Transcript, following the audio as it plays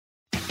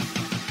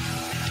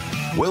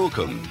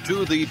Welcome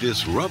to the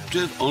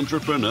Disruptive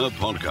Entrepreneur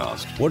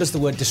Podcast. What does the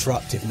word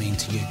disruptive mean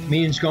to you? It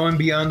means going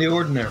beyond the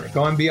ordinary,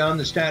 going beyond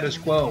the status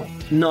quo.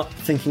 Not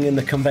thinking in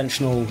the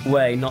conventional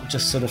way, not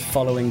just sort of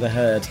following the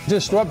herd.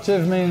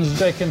 Disruptive means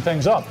shaking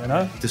things up, you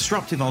know?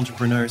 Disruptive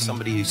entrepreneur is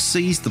somebody who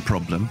sees the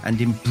problem and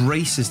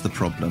embraces the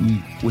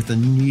problem with a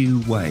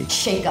new way.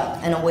 Shake up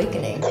and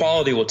awakening.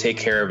 Quality will take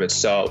care of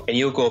itself, and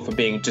you'll go from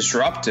being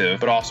disruptive,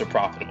 but also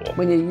profitable.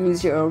 When you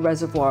use your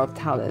reservoir of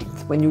talent,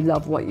 when you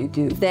love what you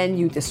do, then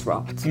you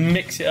disrupt.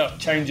 Mix it up,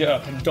 change it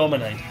up, and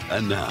dominate.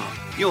 And now,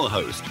 your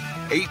host,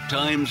 8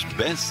 times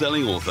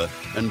best-selling author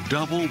and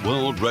double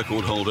world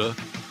record holder,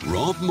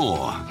 Rob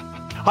Moore.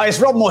 Hi, it's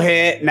Rob Moore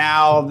here.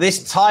 Now,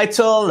 this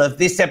title of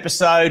this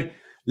episode,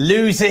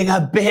 Losing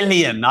a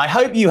Billion. I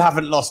hope you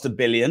haven't lost $1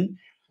 billion,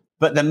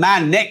 but the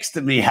man next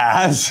to me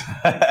has.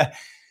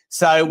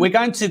 So we're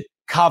going to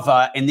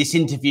cover in this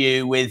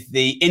interview with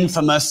the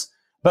infamous,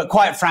 but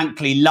quite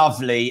frankly,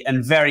 lovely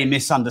and very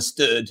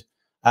misunderstood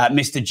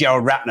Mr.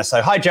 Gerald Ratner.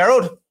 So hi,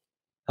 Gerald.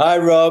 Hi,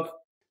 Rob.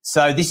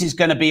 So this is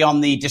going to be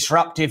on the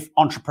Disruptive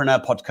Entrepreneur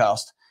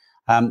Podcast.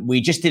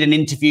 We just did an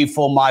interview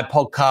for my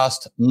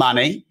podcast,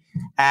 Money,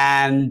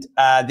 and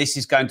this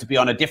is going to be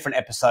on a different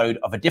episode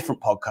of a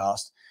different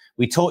podcast.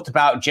 We talked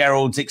about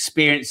Gerald's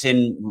experience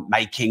in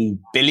making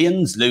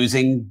billions,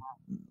 losing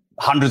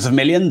hundreds of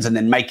millions, and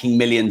then making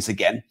millions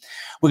again.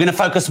 We're going to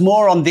focus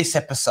more on this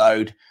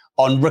episode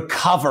on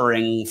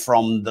recovering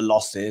from the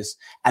losses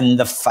and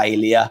the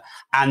failure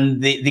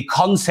and the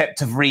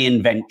concept of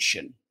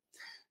reinvention.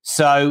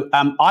 So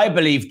I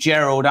believe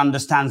Gerald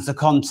understands the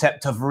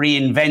concept of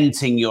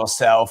reinventing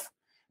yourself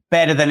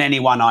better than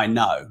anyone I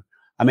know.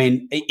 I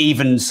mean,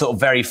 even sort of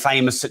very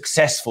famous,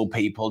 successful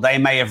people, they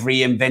may have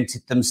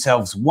reinvented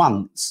themselves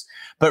once.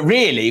 But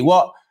really,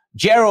 what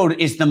Gerald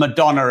is the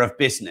Madonna of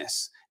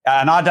business.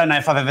 And I don't know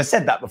if I've ever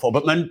said that before,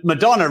 but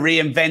Madonna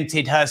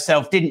reinvented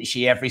herself, didn't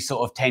she, every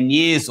sort of 10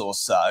 years or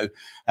so,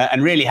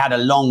 and really had a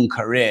long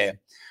career.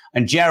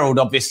 And Gerald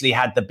obviously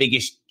had the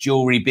biggest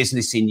jewelry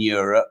business in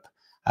Europe.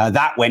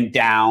 That went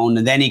down,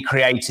 and then he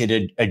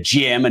created a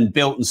gym and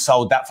built and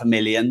sold that for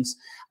millions.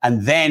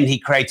 And then he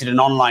created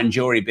an online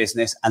jewelry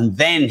business, and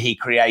then he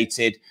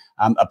created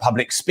a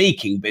public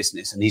speaking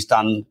business. And he's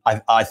done,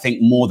 I think,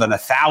 more than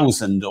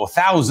 1,000 or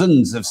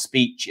thousands of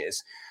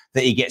speeches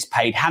that he gets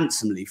paid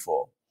handsomely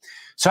for.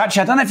 So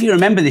actually, I don't know if you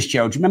remember this,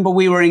 Gerald. Do you remember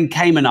we were in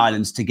Cayman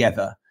Islands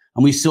together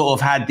and we sort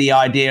of had the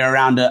idea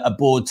around a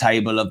board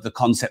table of the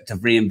concept of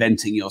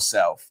reinventing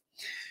yourself?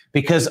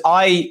 Because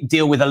I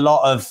deal with a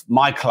lot of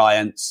my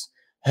clients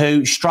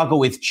who struggle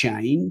with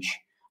change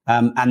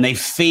and they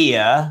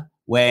fear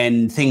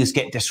when things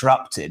get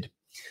disrupted.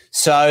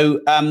 So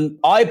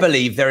I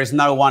believe there is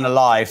no one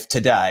alive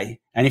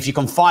today. And if you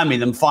can find me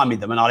them,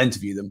 and I'll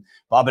interview them.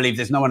 But I believe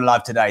there's no one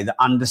alive today that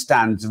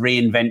understands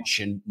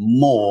reinvention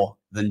more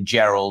than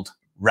Gerald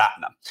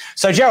Ratner.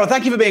 So, Gerald,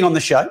 thank you for being on the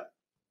show.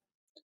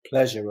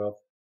 Pleasure, Rob.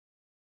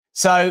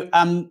 So,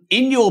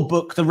 in your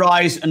book, The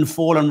Rise and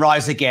Fall and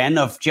Rise Again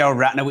of Gerald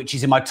Ratner, which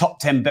is in my top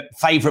 10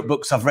 favorite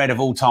books I've read of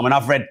all time, and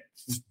I've read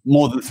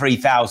more than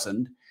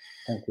 3,000,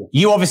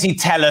 you obviously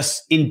tell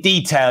us in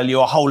detail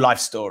your whole life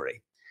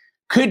story.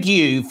 Could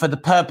you, for the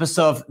purpose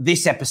of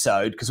this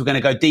episode, because we're going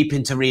to go deep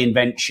into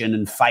reinvention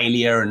and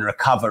failure and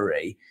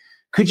recovery,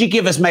 could you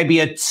give us maybe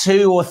a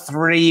 2 or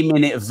 3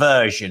 minute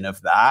version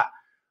of that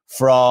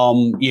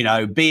from, you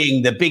know,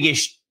 being the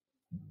biggest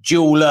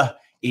jeweler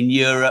in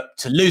Europe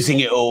to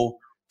losing it all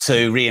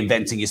to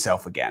reinventing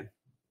yourself again?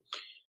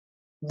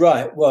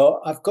 Right.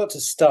 Well, I've got to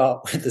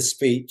start with the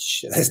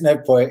speech. There's no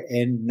point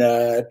in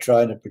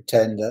trying to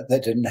pretend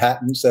that didn't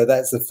happen. So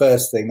that's the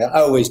first thing that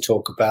I always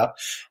talk about.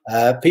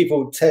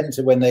 People tend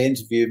to, when they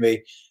interview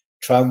me,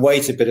 try and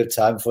wait a bit of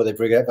time before they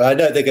bring it up. But I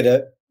know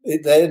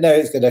they know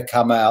it's going to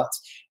come out.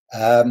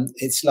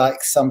 It's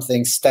like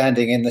something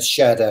standing in the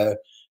shadow,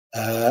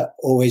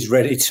 always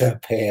ready to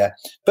appear.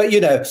 But,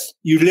 you know,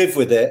 you live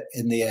with it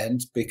in the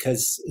end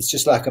because it's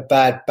just like a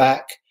bad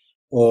back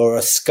or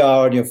a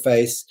scar on your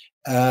face.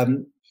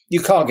 You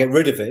can't get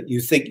rid of it.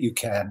 You think you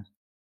can.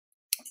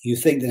 You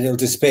think that it'll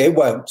disappear. It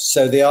won't.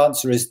 So the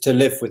answer is to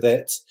live with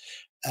it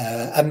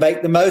and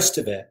make the most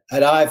of it.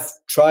 And I've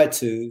tried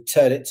to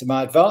turn it to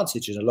my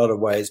advantage in a lot of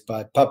ways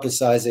by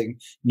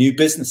publicizing new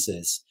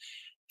businesses.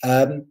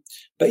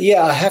 But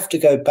yeah, I have to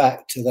go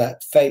back to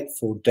that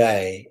fateful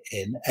day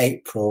in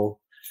April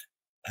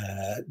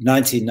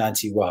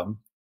 1991. I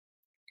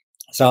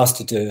was asked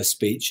to do a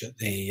speech at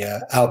the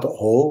Albert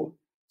Hall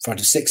in front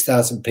of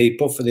 6,000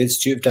 people for the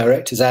Institute of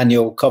Directors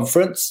annual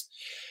conference.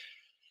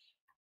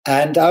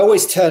 And I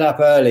always turn up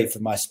early for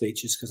my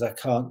speeches because I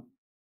can't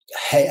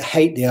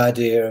hate the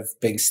idea of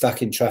being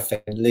stuck in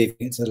traffic and leaving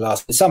it to the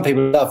last. Some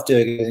people love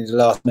doing it in the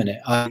last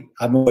minute. I'm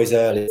always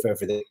early for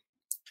everything.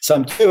 So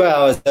I'm 2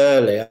 hours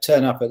early. I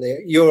turn up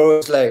you're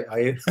always late, are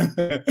you?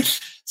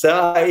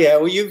 So yeah,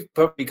 well, you've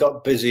probably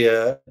got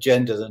busier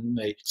agenda than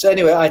me. So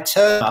anyway, I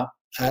turn up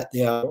at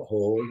the Albert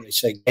Hall. They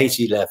say gate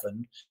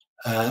 11.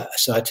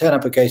 So I turn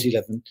up at gate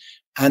 11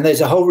 and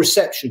there's a whole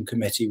reception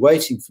committee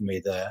waiting for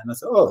me there. And I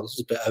thought, oh, this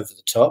is a bit over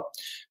the top.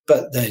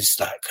 But there's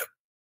like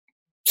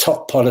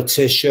top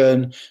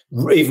politician,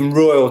 even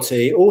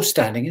royalty, all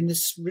standing in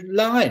this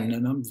line.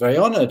 And I'm very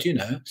honoured, you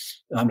know.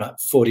 I'm like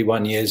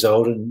 41 years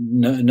old and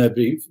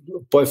nobody,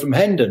 boy from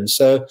Hendon.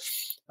 So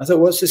I thought,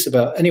 what's this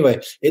about?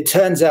 Anyway, it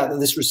turns out that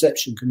this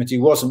reception committee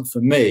wasn't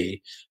for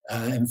me.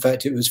 In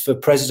fact, it was for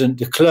President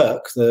de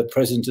Klerk, the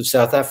president of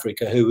South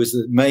Africa, who was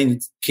the main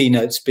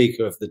keynote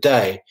speaker of the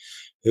day,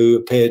 who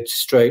appeared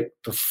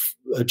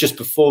just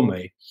before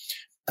me.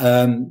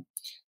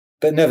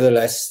 But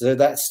nevertheless,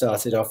 that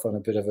started off on a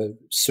bit of a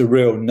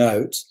surreal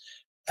note.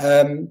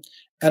 And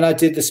I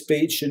did the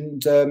speech,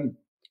 and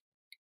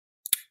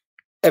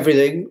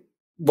everything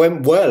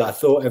went well. I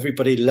thought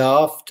everybody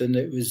laughed, and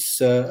it was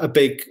a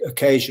big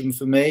occasion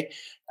for me.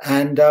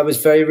 And I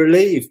was very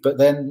relieved. But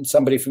then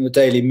somebody from the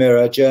Daily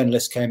Mirror, a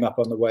journalist, came up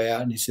on the way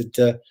out, and he said,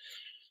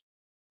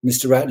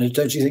 Mr. Ratner,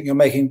 don't you think you're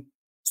making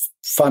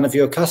fun of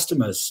your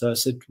customers? So I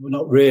said, well,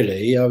 not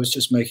really. I was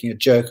just making a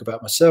joke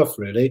about myself,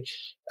 really.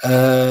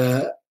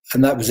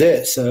 And that was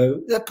it.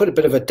 So that put a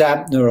bit of a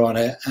dampener on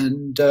it.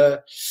 And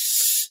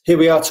here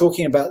we are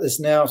talking about this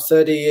now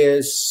 30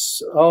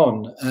 years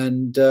on.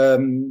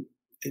 And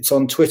it's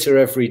on Twitter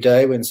every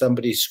day when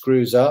somebody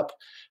screws up.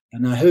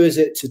 And now, who is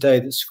it today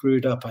that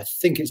screwed up? I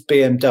think it's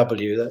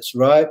BMW. That's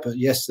right. But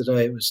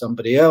yesterday it was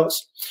somebody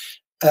else.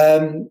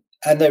 And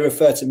they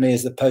refer to me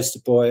as the poster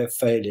boy of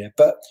failure.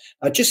 But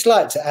I'd just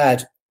like to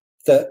add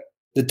that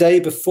the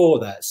day before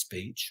that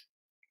speech,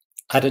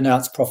 I'd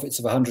announced profits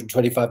of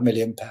 £125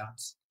 million.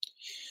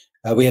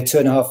 We had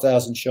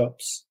 2,500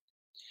 shops,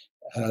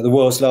 the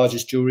world's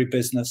largest jewellery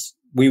business.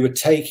 We were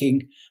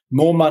taking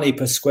more money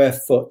per square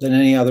foot than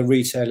any other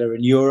retailer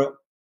in Europe.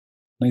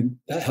 I mean,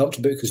 that helped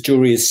a bit because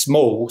jewellery is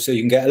small, so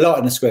you can get a lot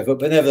in a square foot.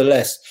 But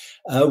nevertheless,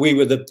 we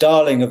were the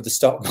darling of the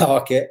stock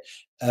market.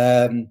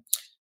 2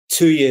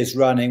 years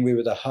running, we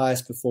were the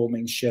highest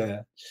performing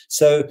share.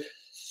 So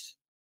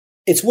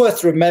it's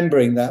worth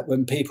remembering that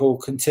when people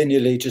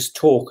continually just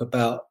talk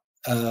about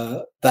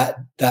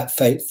that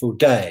fateful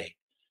day.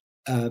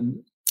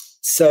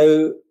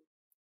 So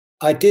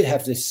I did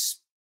have this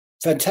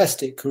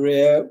fantastic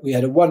career. We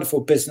had a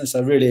wonderful business. I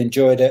really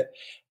enjoyed it.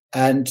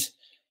 And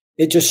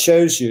it just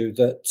shows you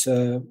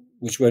that,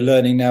 which we're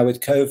learning now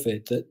with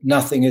COVID, that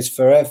nothing is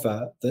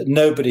forever, that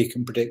nobody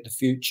can predict the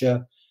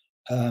future.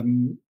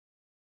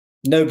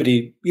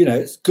 Nobody, you know,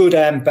 it's good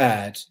and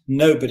bad.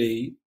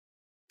 Nobody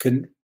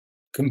can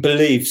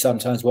believe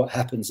sometimes what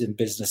happens in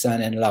business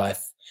and in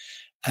life.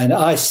 And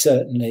I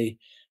certainly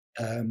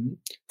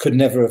could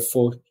never have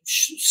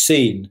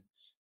foreseen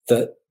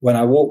that when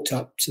I walked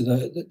up to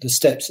the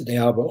steps at the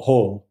Albert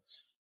Hall,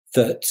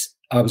 that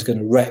I was going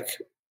to wreck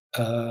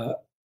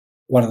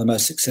one of the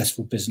most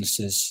successful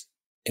businesses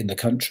in the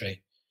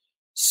country.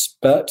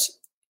 But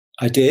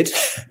I did.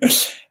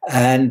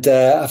 And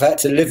I've had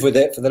to live with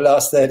it for the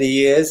last 30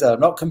 years. I'm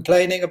not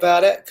complaining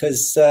about it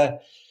because,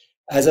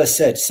 as I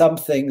said, some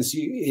things,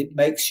 it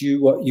makes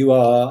you what you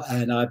are.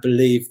 And I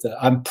believe that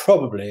I'm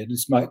probably, and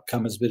this might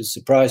come as a bit of a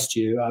surprise to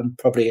you, I'm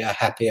probably a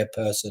happier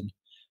person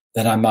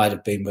than I might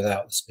have been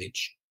without the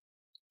speech.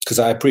 Because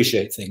I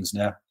appreciate things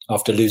now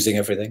after losing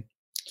everything.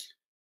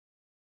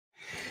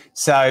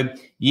 So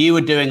you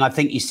were doing, I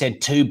think you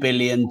said 2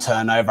 billion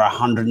turnover,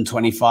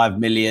 125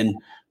 million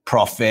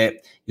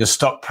profit. Your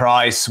stock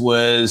price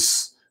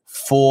was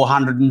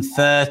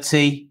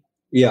 430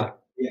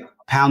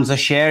 pounds a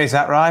share. Is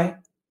that right?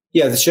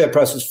 Yeah, the share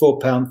price was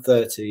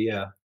 £4.30.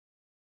 Yeah,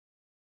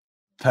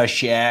 per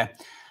share.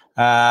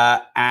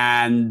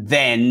 And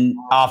then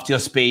after your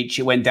speech,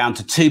 it went down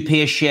to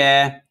 2p a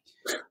share.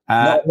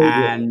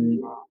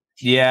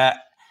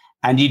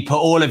 And you'd put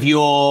all of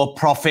your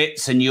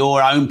profits and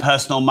your own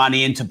personal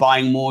money into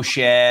buying more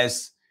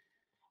shares.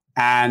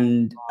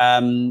 And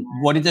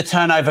what did the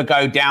turnover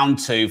go down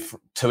to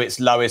its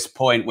lowest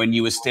point when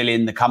you were still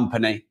in the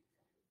company?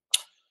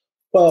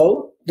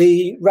 Well,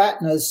 the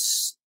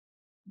Ratners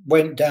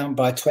went down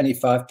by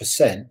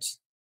 25%,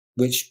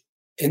 which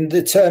in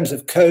the terms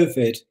of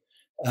COVID,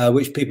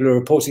 which people are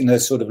reporting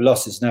those sort of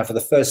losses now for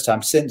the first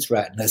time since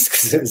Ratners,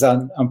 because it was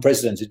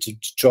unprecedented to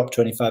drop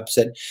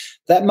 25%.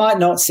 That might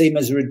not seem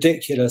as a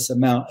ridiculous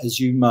amount as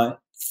you might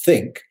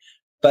think,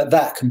 but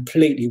that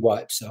completely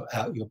wipes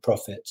out your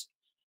profit.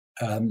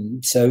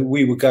 So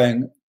we were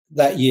going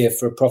that year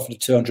for a profit of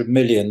 200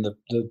 million,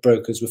 the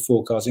brokers were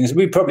forecasting. So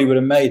we probably would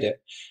have made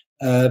it,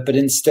 but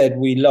instead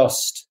we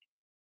lost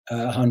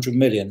 100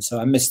 million. So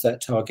I missed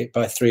that target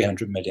by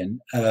 300 million.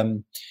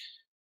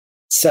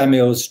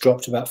 Samuel's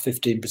dropped about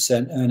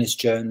 15%, Ernest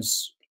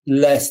Jones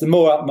less. The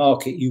more up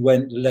market you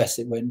went, the less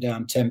it went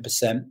down,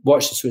 10%.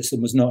 Watch the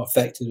Switzerland was not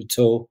affected at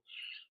all.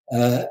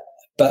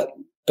 But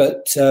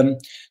the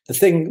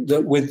thing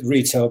that with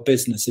retail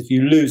business, if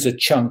you lose a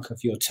chunk of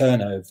your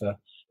turnover,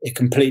 it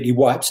completely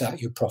wipes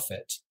out your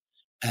profit.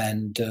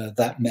 And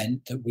that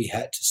meant that we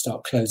had to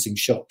start closing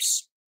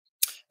shops,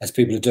 as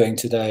people are doing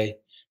today,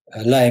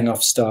 laying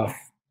off staff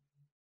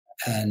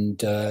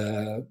and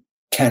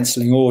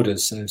cancelling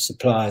orders. So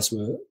suppliers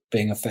were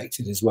being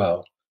affected as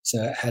well.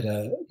 So it had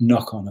a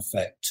knock-on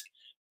effect,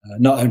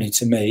 not only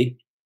to me,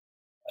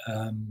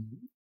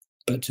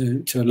 but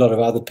to a lot of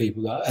other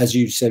people. As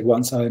you said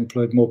once, I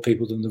employed more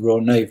people than the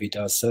Royal Navy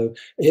does. So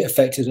it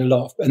affected a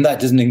lot. And that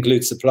doesn't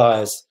include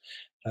suppliers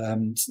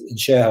and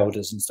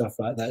shareholders and stuff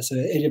like that. So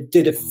it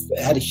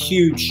had a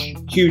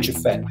huge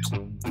effect.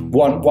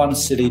 One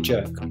silly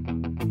joke.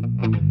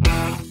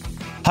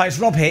 Hi, it's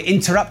Rob here,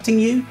 interrupting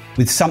you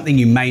with something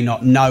you may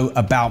not know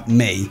about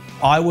me.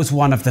 I was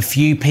one of the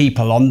few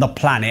people on the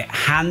planet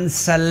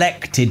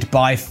hand-selected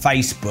by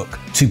Facebook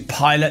to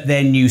pilot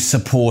their new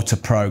supporter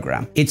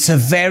program. It's a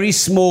very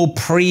small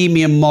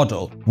premium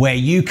model where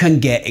you can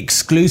get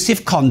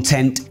exclusive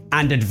content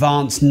and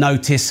advance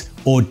notice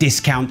or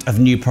discount of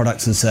new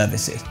products and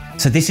services.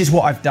 So this is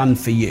what I've done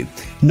for you.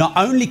 Not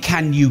only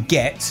can you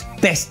get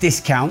best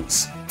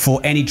discounts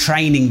for any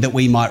training that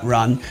we might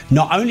run,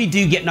 not only do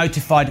you get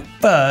notified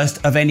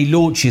first of any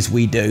launches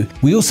we do,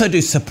 we also do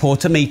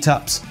supporter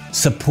meetups,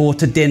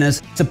 supporter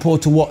dinners,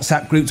 supporter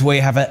WhatsApp groups where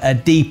you have a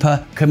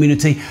deeper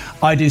community.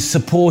 I do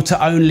supporter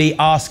only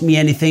Ask Me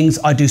Anythings.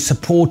 I do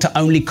supporter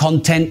only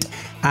content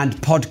and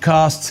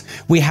podcasts.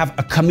 We have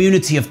a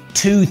community of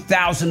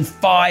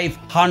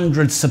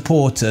 2,500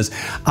 supporters,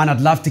 and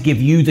I'd love to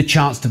give you the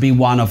chance to be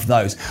one of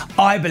those.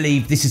 I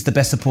believe this is the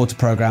best supporter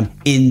program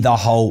in the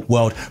whole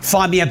world.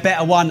 Find me a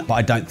better one, but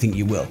I don't think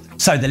you will.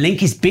 So the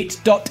link is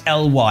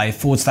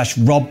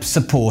bit.ly/Rob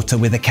Supporter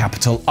with a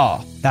capital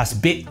R. That's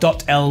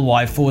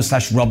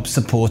bit.ly/Rob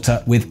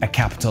Supporter with a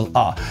capital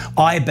R.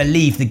 I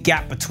believe the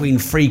gap between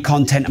free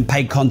content and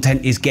paid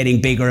content is getting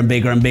bigger and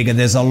bigger and bigger.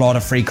 There's a lot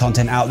of free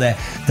content out there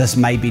that's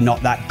maybe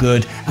not that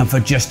good. And for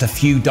just a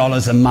few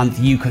dollars a month,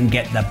 you can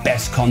get the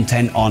best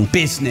content on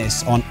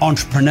business, on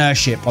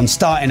entrepreneurship, on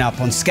starting up,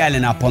 on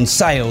scaling up, on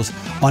sales,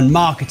 on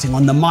marketing,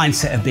 on the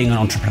mindset of being an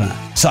entrepreneur.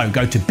 So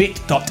go to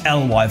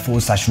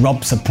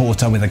bit.ly/Rob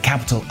Supporter with a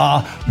capital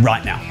R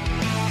right now.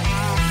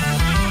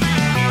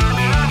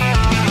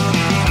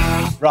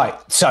 Right,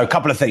 so a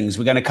couple of things.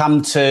 We're going to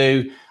come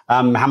to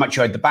how much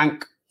you owed the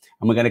bank,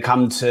 and we're going to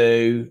come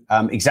to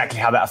exactly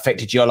how that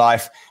affected your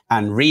life,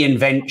 and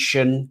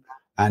reinvention,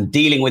 and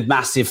dealing with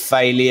massive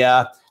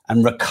failure,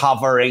 and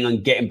recovering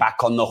and getting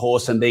back on the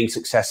horse and being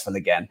successful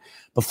again.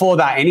 Before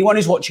that, anyone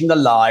who's watching the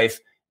live,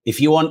 if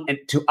you want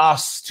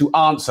us to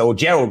answer, or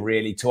Gerald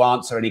really to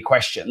answer any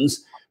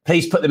questions,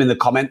 please put them in the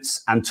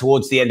comments. And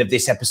towards the end of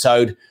this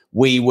episode,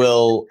 we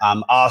will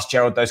ask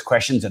Gerald those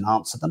questions and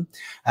answer them.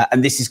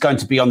 And this is going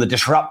to be on the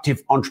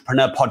Disruptive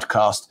Entrepreneur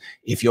podcast,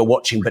 if you're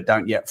watching but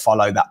don't yet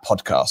follow that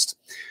podcast.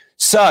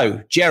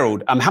 So,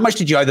 Gerald, how much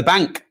did you owe the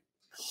bank?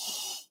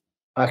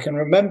 I can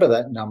remember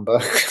that number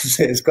because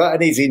it's quite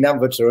an easy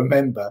number to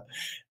remember.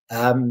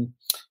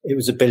 It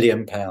was £1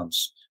 billion,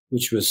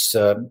 which was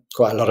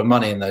quite a lot of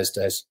money in those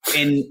days.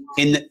 In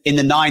the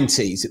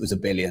 90s, it was $1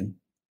 billion.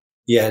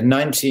 Yeah,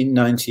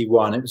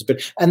 1991. It was a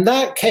bit, and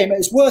that came.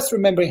 It's worth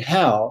remembering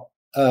how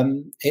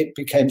it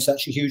became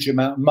such a huge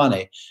amount of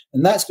money,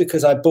 and that's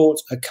because I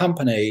bought a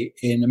company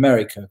in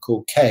America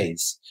called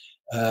K's,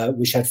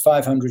 which had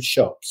 500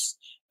 shops,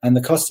 and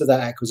the cost of that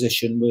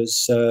acquisition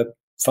was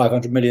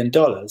 $500 million,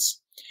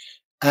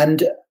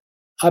 and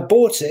I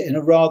bought it in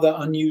a rather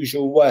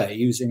unusual way,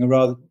 using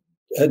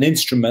an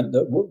instrument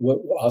that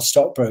our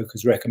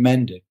stockbrokers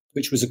recommended,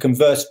 which was a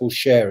convertible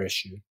share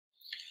issue.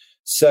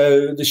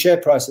 So the share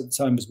price at the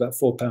time was about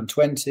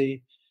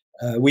 £4.20.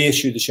 We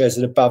issued the shares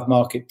at above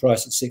market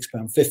price at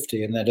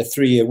 £6.50, and they had a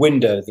 3-year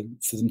window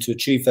for them to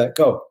achieve that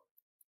goal.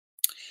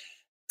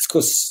 Of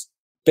course,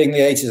 being the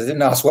 80s, I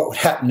didn't ask what would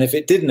happen if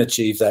it didn't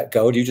achieve that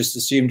goal. You just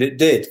assumed it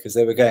did because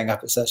they were going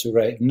up at such a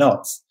rate of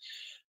knots.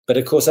 But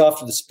of course,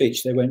 after the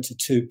speech, they went to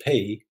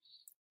 2p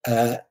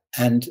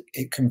and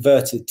it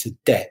converted to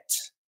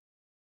debt.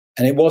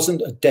 And it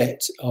wasn't a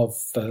debt of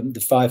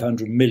the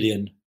 $500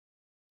 million.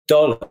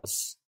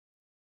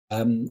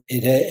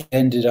 It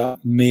ended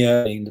up me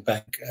owing the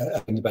bank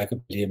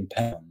 £1 billion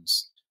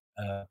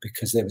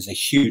because there was a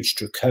huge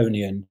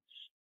draconian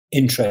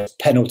interest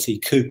penalty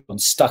coupon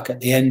stuck at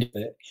the end of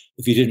it.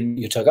 If you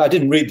didn't, I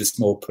didn't read the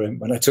small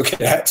print when I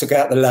took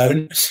out the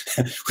loan, which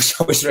I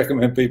always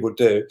recommend people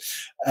do.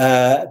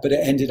 But it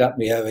ended up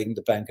me owing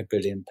the bank £1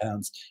 billion.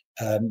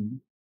 I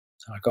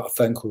got a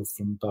phone call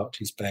from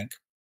Barclays Bank,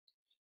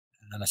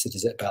 and I said,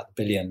 "Is it about the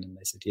billion?" And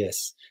they said,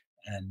 "Yes."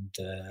 And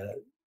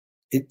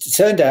it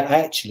turned out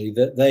actually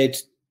that they'd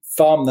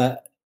farmed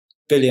that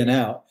billion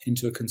out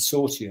into a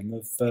consortium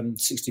of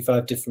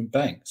 65 different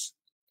banks.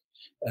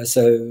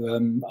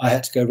 So I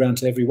had to go around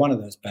to every one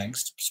of those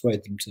banks to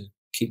persuade them to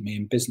keep me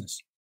in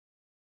business.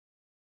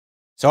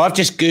 So I've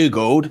just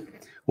Googled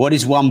what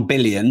is 1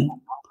 billion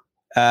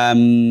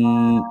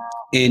in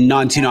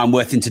 99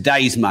 worth in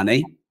today's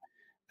money.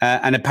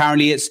 And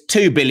apparently it's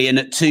 2 billion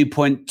at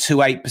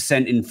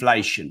 2.28%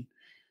 inflation.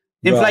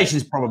 Inflation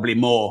is probably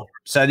more.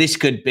 So this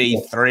could be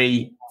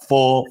 3,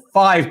 4,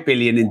 5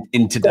 billion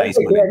in today's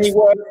money. Any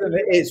worse than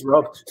it is,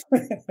 Rob.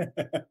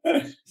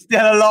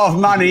 Still a lot of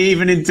money,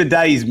 even in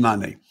today's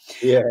money.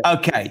 Yeah.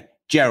 Okay,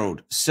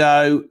 Gerald.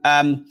 So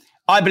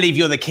I believe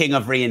you're the king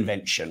of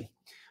reinvention.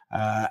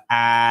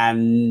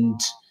 And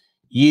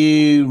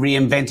you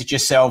reinvented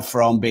yourself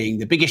from being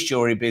the biggest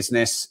jewelry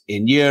business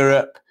in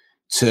Europe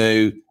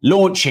to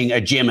launching a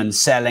gym and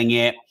selling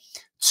it,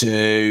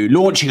 to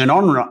launching an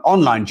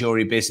online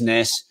jewelry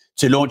business,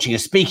 to launching a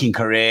speaking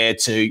career,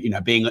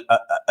 to being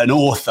an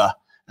author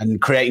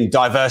and creating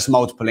diverse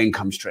multiple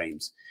income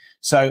streams.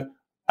 So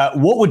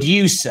what would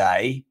you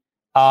say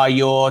are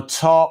your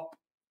top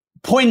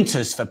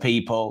pointers for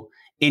people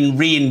in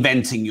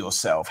reinventing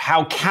yourself?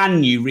 How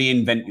can you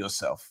reinvent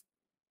yourself?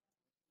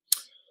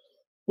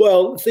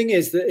 Well, the thing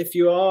is that if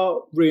you are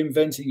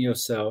reinventing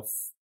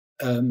yourself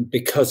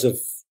because of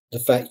the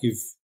fact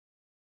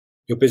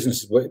your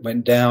business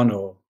went down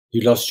or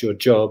you lost your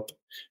job,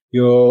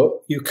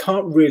 you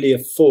can't really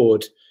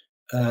afford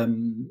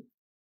to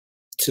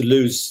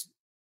lose,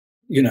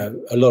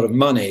 a lot of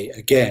money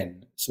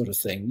again, sort of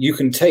thing. You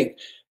can take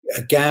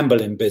a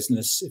gamble in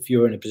business if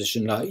you're in a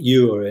position like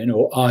you are in,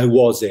 or I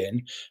was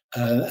in,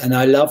 and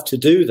I love to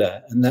do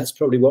that. And that's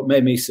probably what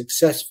made me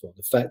successful.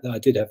 The fact that I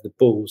did have the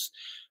balls,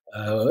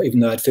 even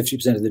though I had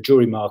 50% of the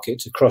jewelry market,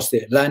 to cross the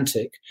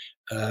Atlantic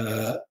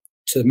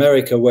to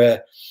America,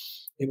 where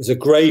it was a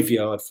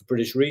graveyard for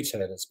British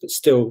retailers, but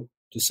still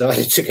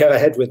decided to go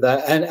ahead with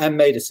that and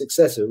made a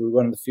success of it. We were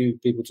one of the few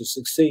people to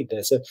succeed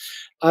there. So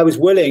I was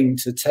willing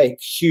to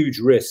take huge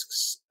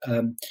risks.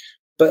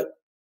 But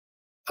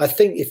I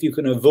think if you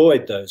can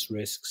avoid those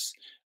risks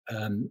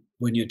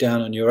when you're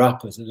down on your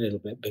uppers a little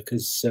bit,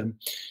 because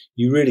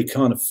you really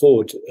can't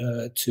afford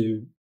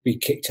to be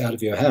kicked out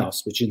of your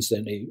house, which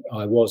incidentally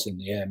I was in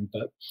the end.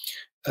 But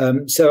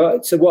so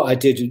what I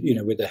did,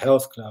 with the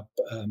health club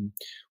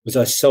was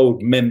I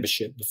sold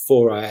membership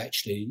before I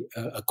actually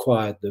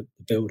acquired the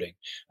building.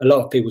 A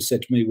lot of people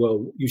said to me,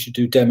 well, you should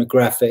do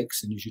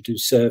demographics and you should do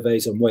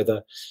surveys on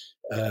whether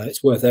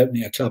it's worth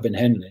opening a club in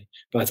Henley.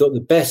 But I thought the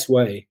best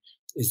way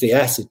is the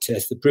acid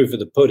test, the proof of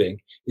the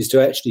pudding, is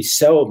to actually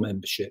sell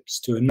memberships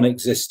to a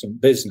non-existent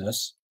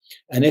business.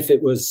 And if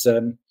it was,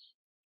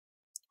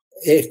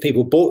 if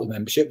people bought the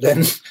membership,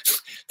 then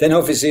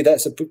obviously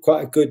that's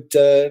quite a good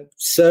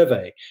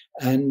survey.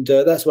 And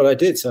that's what I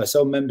did. So I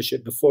sold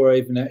membership before I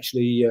even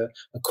actually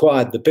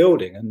acquired the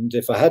building. And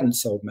if I hadn't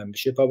sold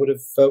membership, I would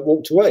have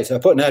walked away. So I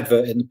put an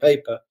advert in the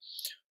paper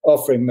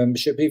offering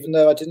membership, even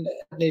though I hadn't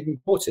even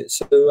bought it.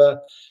 So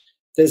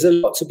there's a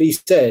lot to be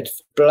said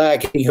for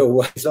blagging your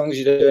way, as long as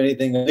you don't do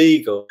anything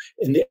illegal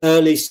in the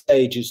early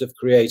stages of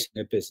creating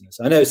a business.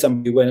 I know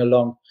somebody went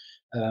along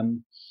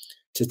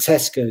to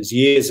Tesco's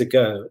years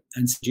ago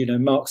and said,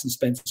 Marks and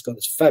Spencer's got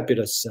this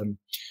fabulous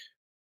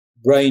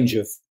range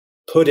of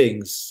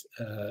puddings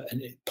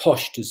and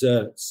posh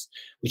desserts,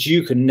 which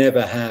you can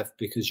never have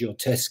because you're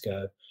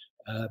Tesco.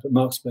 But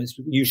Marks and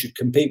Spencer, you should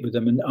compete with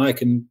them, and I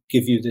can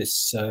give you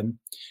this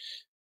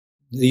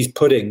these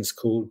puddings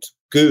called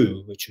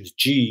Goo, which was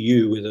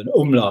G-U with an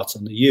umlaut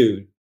on the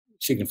U,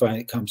 signifying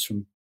it comes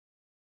from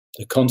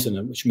the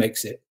continent, which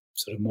makes it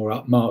sort of more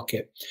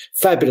upmarket.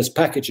 Fabulous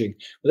packaging.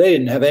 Well, they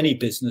didn't have any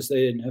business. They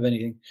didn't have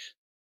anything.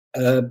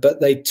 But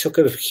they took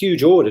a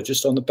huge order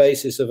just on the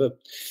basis of a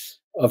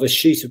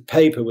sheet of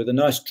paper with a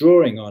nice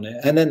drawing on it.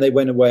 And then they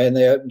went away and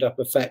they opened up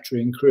a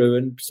factory in Crewe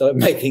and started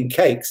making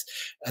cakes.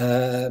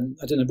 I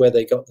don't know where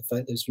they got the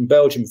fact that it's from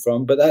Belgium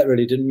from, but that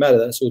really didn't matter.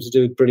 That's all to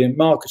do with brilliant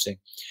marketing.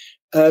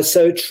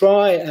 So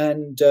try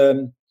and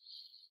I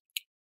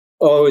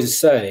always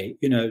say,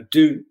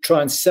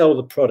 try and sell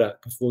the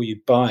product before you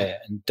buy it,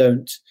 and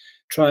don't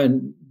try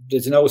and.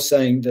 There's an old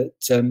saying that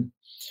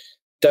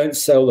don't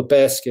sell the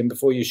bearskin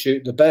before you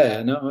shoot the bear,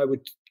 and I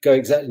would go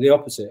exactly the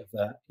opposite of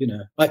that.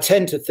 I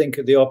tend to think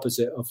of the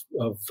opposite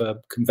of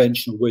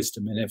conventional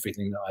wisdom in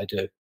everything that I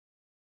do.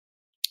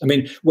 I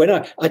mean, when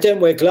I don't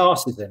wear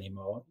glasses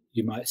anymore,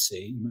 you might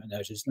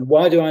notice. Now,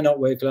 why do I not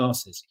wear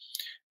glasses?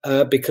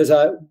 Because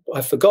I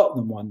forgot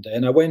them one day,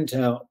 and I went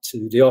out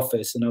to the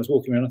office and I was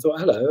walking around. I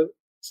thought, hello,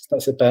 it's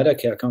not so bad.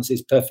 Okay, I can't see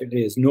as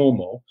perfectly as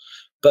normal,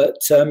 but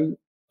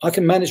I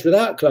can manage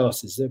without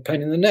glasses. They're a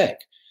pain in the neck.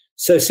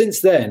 So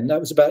since then, that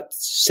was about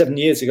 7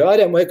 years ago, I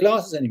don't wear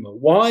glasses anymore.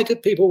 Why do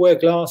people wear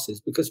glasses?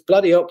 Because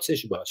bloody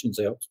opticians, well, I shouldn't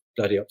say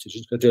bloody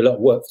opticians, because I do a lot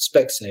of work for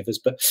Specsavers,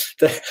 but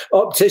the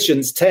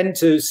opticians tend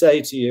to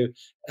say to you,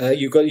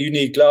 you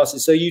need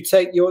glasses. So you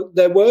take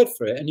their word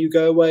for it and you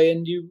go away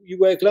and you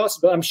wear glasses.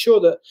 But I'm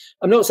sure that,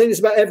 I'm not saying this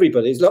about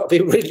everybody. There's a lot of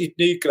people really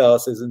need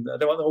glasses and I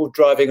don't want them all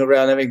driving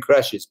around having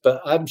crashes,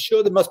 but I'm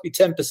sure there must be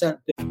 10%.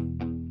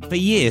 For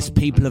years,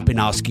 people have been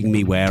asking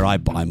me where I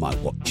buy my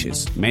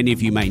watches. Many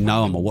of you may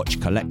know I'm a watch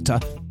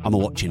collector, I'm a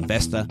watch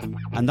investor,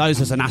 and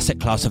those as an asset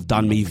class have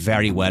done me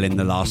very well in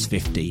the last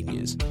 15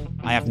 years.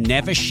 I have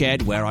never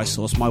shared where I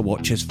source my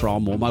watches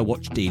from or my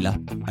watch dealer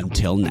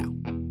until now.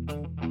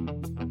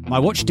 My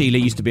watch dealer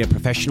used to be a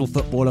professional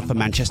footballer for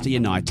Manchester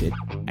United,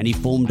 and he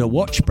formed a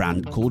watch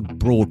brand called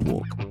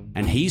Broadwalk.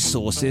 And he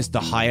sources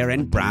the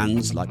higher-end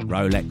brands like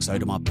Rolex,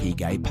 Audemars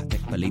Piguet, Patek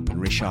Philippe and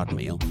Richard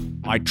Mille.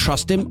 I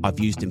trust him, I've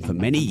used him for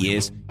many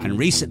years, and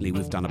recently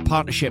we've done a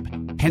partnership.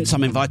 Hence,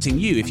 I'm inviting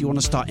you, if you want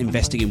to start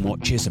investing in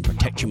watches and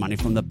protect your money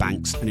from the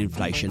banks and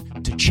inflation,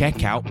 to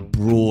check out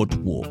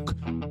Broadwalk.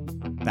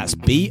 That's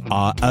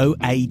BROADWALK.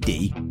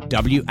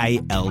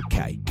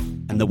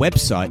 And the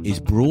website is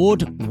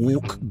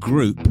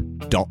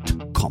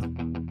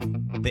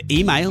broadwalkgroup.com. The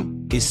email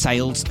is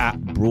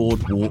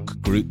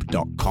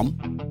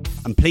sales@broadwalkgroup.com.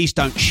 And please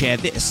don't share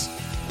this,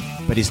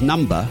 but his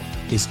number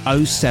is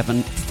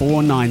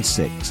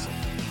 07496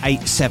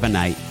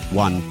 878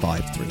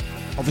 153.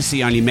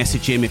 Obviously, only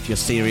message him if you're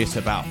serious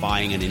about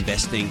buying and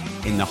investing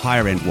in the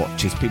higher end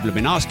watches. People have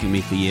been asking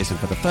me for years, and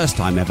for the first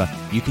time ever,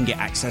 you can get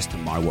access to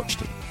my watch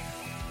team.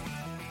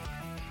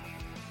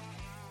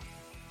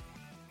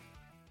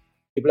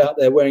 People out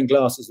there wearing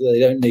glasses that they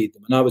don't need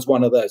them, and I was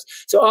one of those.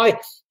 So I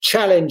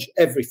challenge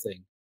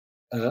everything.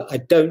 I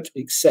don't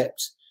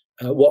accept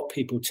what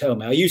people tell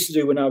me. I used to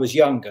do when I was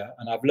younger,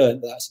 and I've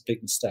learned that's a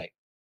big mistake.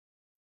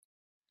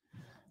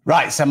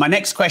 Right. So my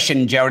next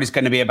question, Gerald, is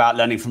going to be about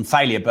learning from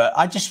failure. But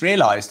I just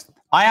realized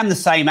I am the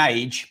same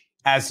age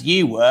as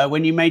you were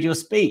when you made your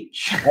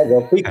speech. Oh,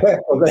 well, be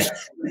careful.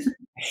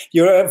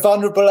 You're at a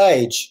vulnerable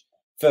age.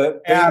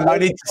 I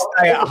need to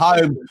stay at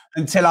home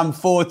until I'm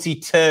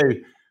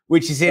 42,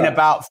 which is in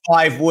about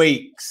 5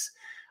 weeks.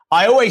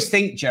 I always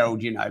think,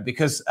 Gerald,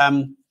 because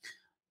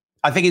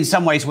I think in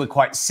some ways we're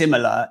quite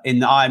similar in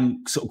that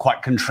I'm sort of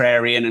quite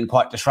contrarian and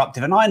quite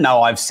disruptive. And I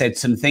know I've said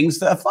some things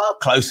that are far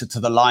closer to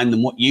the line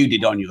than what you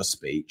did on your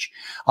speech.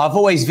 I've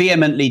always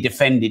vehemently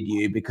defended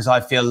you because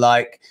I feel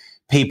like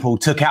people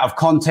took out of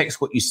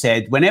context what you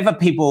said. Whenever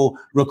people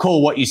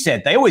recall what you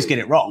said, they always get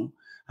it wrong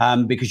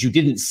because you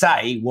didn't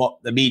say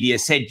what the media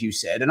said you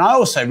said. And I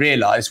also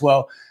realized,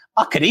 well,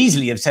 I could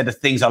easily have said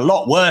things a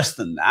lot worse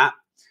than that.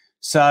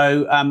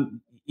 So,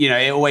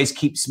 it always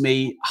keeps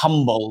me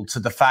humble to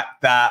the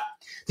fact that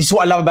this is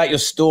what I love about your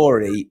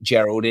story,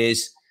 Gerald,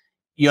 is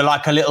you're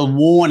like a little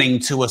warning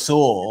to us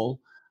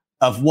all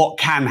of what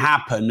can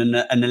happen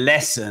and a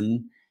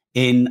lesson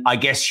in, I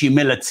guess,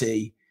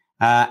 humility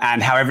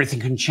and how everything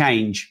can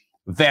change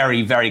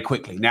very, very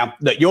quickly. Now,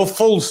 look, your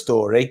full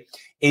story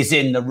is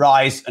in The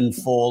Rise and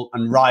Fall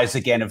and Rise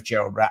Again of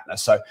Gerald Ratner.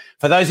 So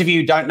for those of you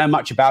who don't know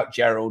much about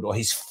Gerald or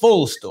his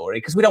full story,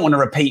 because we don't want to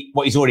repeat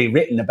what he's already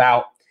written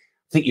about,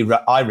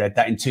 I read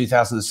that in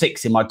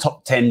 2006 in my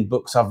top 10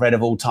 books I've read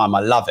of all time.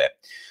 I love it.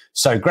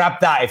 So grab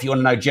that if you want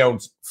to know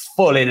Gerald's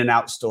full in and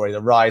out story,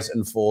 The Rise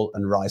and Fall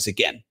and Rise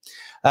Again.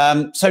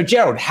 So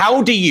Gerald,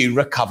 how do you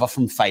recover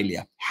from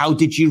failure? How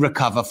did you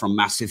recover from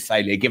massive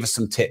failure? Give us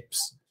some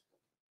tips.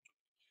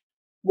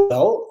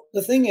 Well,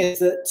 the thing is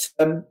that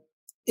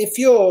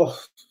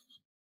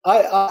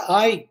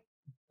I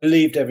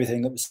believed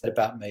everything that was said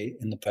about me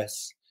in the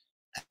press,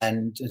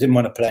 and I didn't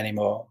want to play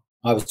anymore.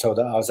 I was told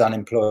that I was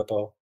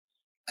unemployable.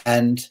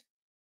 And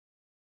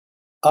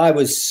I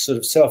was sort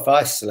of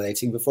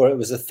self-isolating before it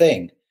was a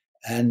thing.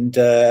 And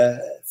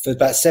for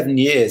about 7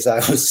 years, I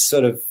was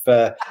sort of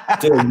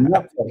doing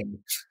nothing.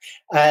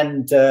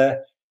 And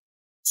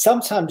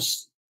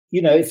sometimes,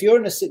 if you're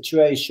in a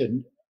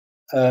situation,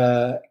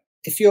 I'll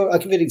give you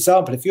an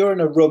example. If you're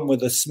in a room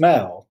with a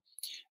smell,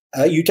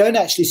 you don't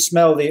actually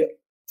smell the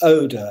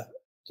odor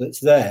that's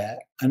there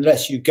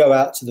unless you go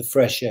out to the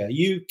fresh air.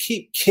 You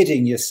keep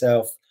kidding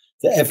yourself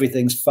that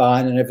everything's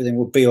fine and everything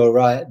will be all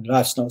right and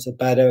life's not so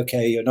bad.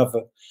 Okay, you're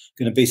never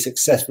going to be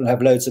successful and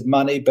have loads of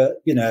money,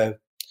 but,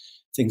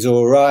 things are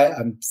all right.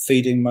 I'm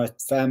feeding my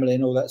family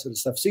and all that sort of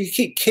stuff. So you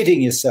keep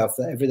kidding yourself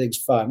that everything's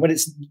fine when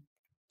it's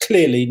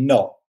clearly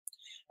not.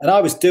 And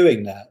I was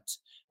doing that.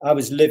 I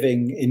was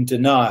living in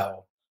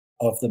denial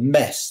of the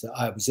mess that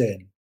I was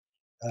in.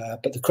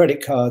 But the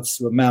credit cards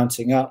were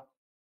mounting up.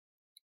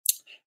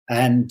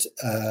 And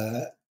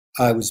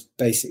I was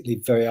basically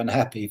very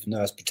unhappy, even though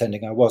I was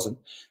pretending I wasn't.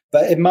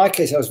 But in my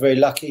case, I was very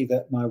lucky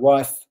that my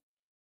wife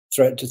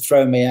threatened to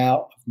throw me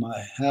out of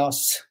my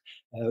house,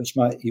 which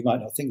you might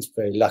not think is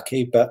very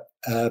lucky, but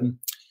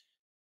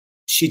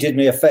she did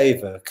me a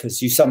favor,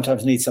 because you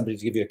sometimes need somebody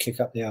to give you a kick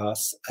up the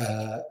arse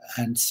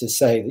and to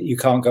say that you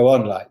can't go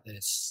on like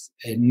this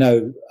in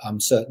no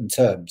uncertain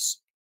terms.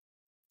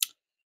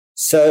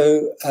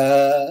 So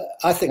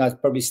I think I'd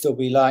probably still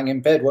be lying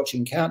in bed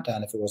watching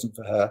Countdown if it wasn't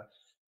for her.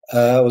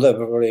 Although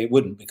probably it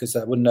wouldn't, because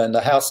I wouldn't own the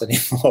house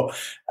anymore.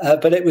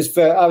 But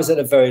I was at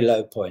a very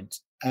low point.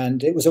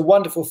 And it was a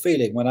wonderful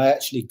feeling when I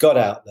actually got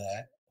out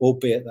there,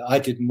 albeit that I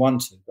didn't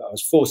want to, but I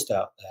was forced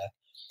out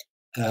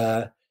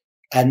there,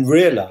 and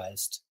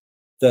realized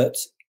that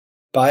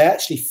by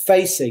actually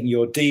facing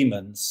your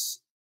demons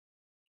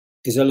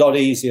is a lot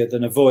easier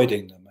than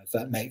avoiding them, if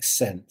that makes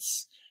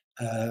sense.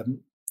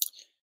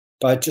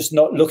 By just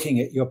not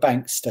looking at your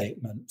bank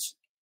statement,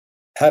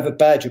 however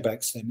bad your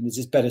bank statement is,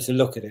 it's better to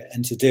look at it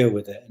and to deal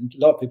with it. And a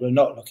lot of people are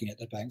not looking at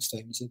their bank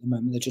statements at the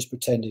moment. They're just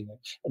pretending.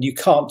 And you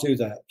can't do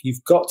that.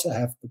 You've got to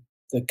have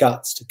the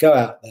guts to go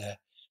out there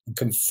and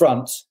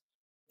confront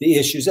the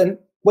issues. And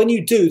when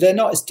you do, they're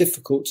not as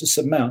difficult to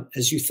surmount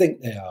as you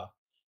think they are.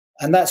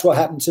 And that's what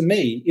happened to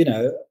me.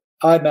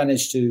 I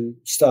managed to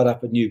start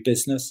up a new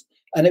business.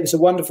 And it was a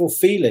wonderful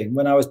feeling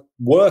when I was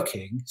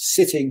working,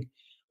 sitting,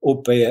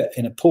 albeit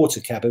in a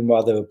porter cabin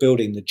while they were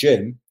building the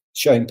gym,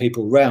 showing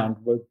people around,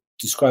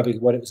 describing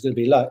what it was going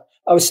to be like.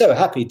 I was so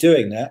happy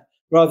doing that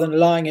rather than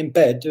lying in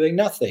bed doing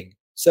nothing.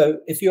 So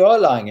if you are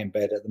lying in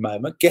bed at the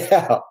moment, get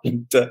out.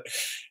 And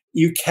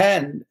you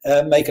can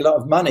make a lot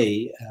of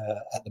money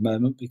at the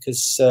moment,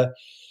 because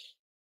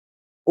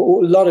a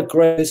lot of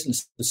great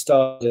businesses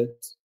started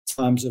at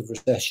times of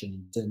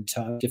recession and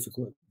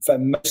difficult. In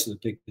fact, most of the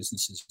big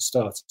businesses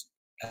started.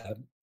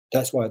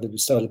 That's why they were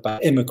started by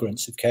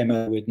immigrants who came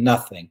out with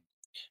nothing.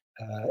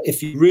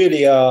 If you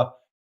really are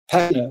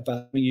passionate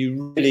about it,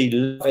 you really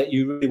love it,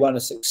 you really want to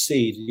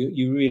succeed,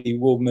 you really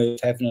will move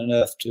heaven and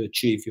earth to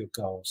achieve your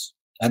goals.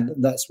 And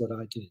that's what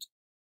I did.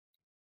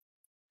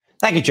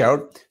 Thank you,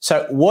 Gerald.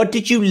 So what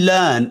did you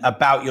learn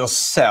about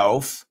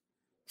yourself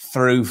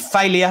through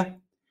failure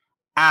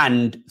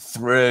and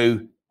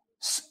through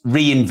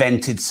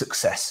reinvented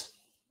success?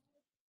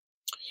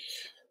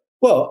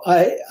 Well,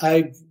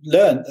 I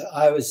learned that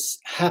I was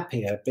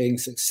happier being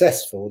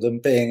successful than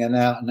being an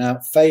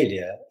out-and-out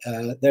failure.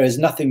 There is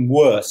nothing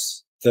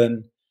worse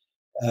than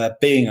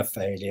being a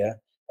failure,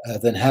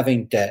 than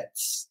having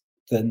debts,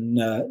 than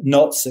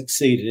not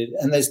succeeded.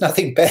 And there's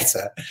nothing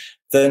better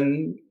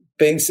than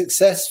being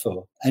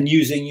successful and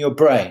using your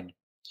brain.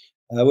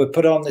 We're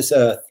put on this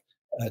earth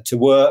to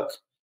work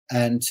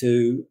and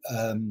to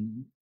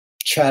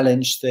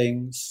challenge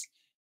things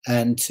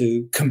and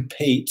to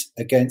compete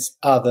against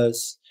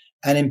others.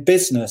 And in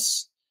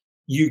business,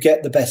 you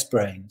get the best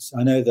brains.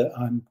 I know that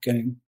I'm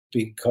going to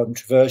be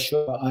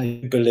controversial, but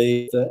I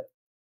believe that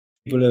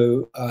people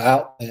who are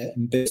out there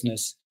in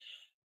business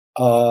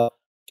are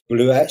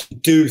people who actually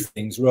do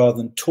things rather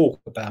than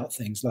talk about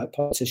things like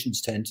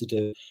politicians tend to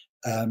do.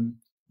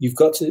 You've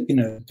got to,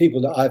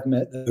 people that I've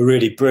met that are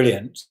really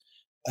brilliant,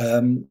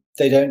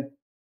 they don't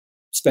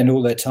spend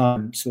all their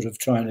time sort of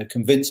trying to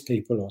convince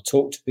people or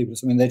talk to people or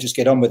something. They just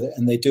get on with it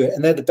and they do it.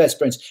 And they're the best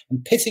brains.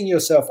 And pitting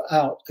yourself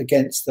out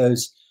against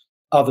those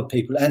other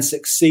people and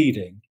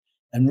succeeding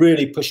and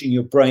really pushing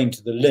your brain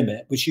to the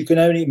limit, which you can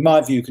only, in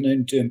my view, can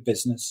only do in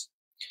business.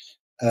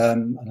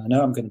 And I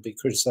know I'm going to be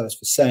criticized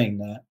for saying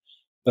that,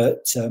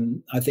 but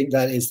I think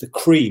that is the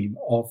cream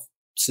of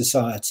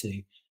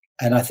society.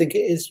 And I think it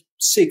is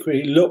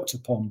secretly looked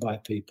upon by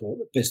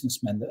people,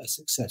 businessmen that are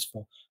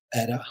successful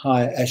at a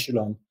higher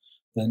echelon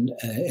than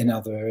in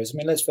other areas. I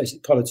mean, let's face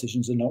it,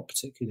 politicians are not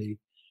particularly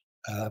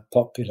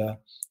popular.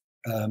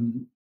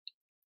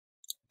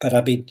 But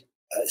I mean,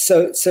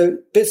 so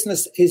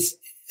business is,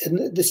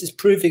 and this is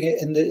proving it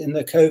in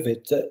the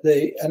COVID, that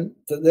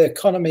the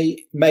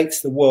economy makes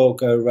the world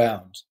go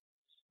round.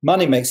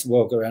 Money makes the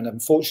world go round.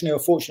 Unfortunately or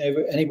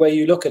fortunately, any way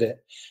you look at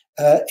it,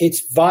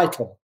 it's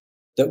vital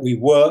that we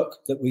work,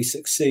 that we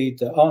succeed,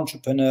 that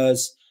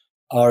entrepreneurs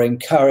are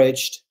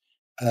encouraged.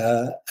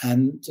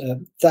 And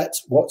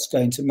that's what's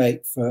going to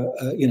make for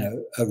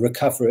a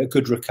recovery, a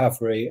good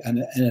recovery, and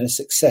a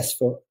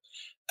successful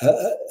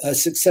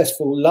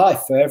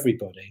life for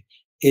everybody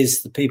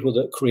is the people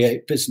that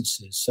create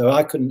businesses. So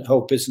I couldn't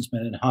hold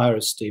businessmen in higher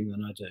esteem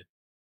than I do,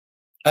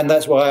 and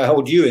that's why I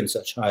hold you in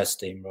such high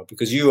esteem, Rob,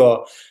 because you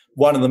are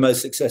one of the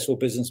most successful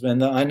businessmen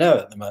that I know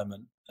at the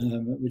moment,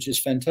 which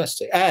is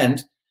fantastic.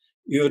 And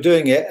you're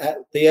doing it at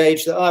the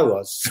age that I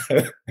was,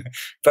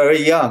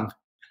 very young.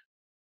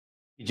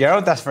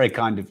 Gerald, that's very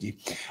kind of you.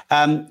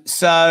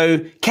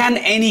 So can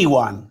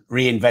anyone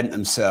reinvent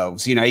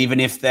themselves, even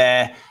if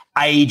their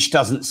age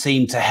doesn't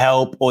seem to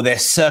help or their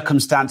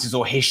circumstances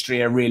or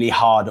history are really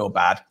hard or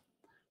bad?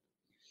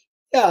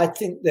 Yeah, I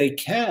think they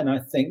can. I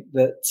think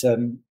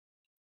that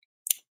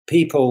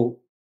people,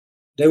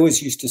 they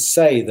always used to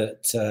say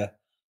that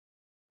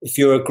if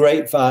you're a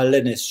great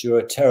violinist, you're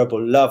a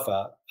terrible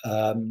lover.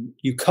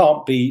 You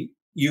can't be,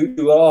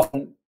 you are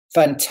often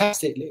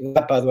fantastically,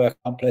 by the way, I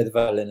can't play the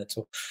violin at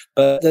all.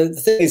 But the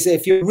thing is,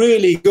 if you're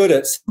really good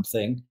at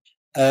something,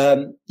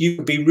 you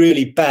could be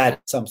really bad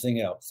at something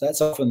else.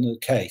 That's often the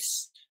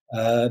case.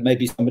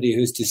 Maybe somebody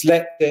who's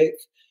dyslexic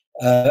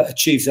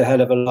achieves a hell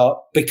of a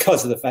lot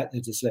because of the fact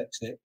they're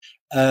dyslexic.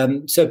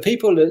 So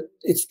people,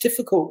 it's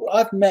difficult.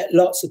 I've met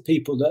lots of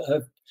people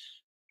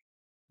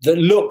that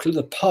look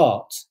the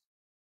part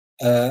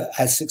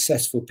as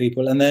successful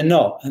people, and they're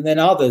not. And then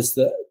others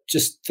that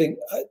just think,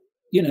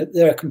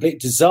 they're a complete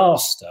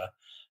disaster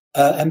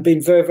and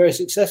been very, very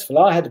successful.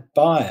 I had a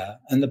buyer,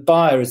 and the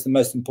buyer is the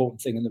most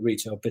important thing in the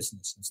retail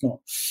business. It's not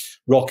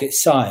rocket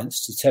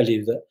science to tell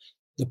you that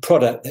the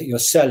product that you're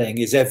selling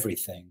is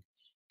everything.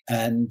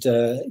 And,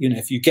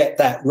 if you get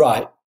that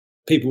right,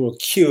 people will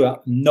queue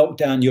up and knock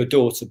down your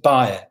door to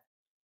buy it.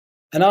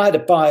 And I had a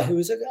buyer who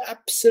was an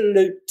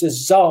absolute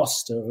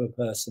disaster of a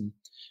person.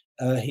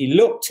 He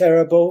looked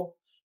terrible.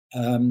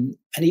 And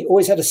he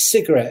always had a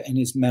cigarette in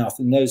his mouth.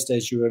 In those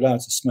days, you were allowed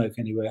to smoke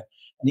anywhere.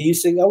 And he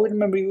used to, I would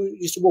remember, he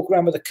used to walk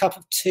around with a cup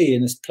of tea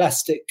in this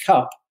plastic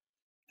cup.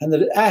 And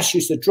the ash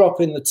used to drop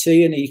in the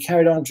tea, and he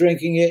carried on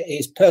drinking it.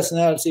 His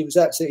personality was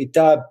absolutely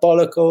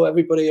diabolical.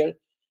 Everybody,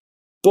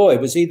 boy,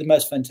 was he the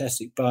most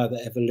fantastic buyer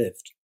that ever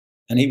lived.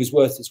 And he was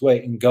worth his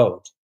weight in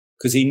gold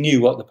because he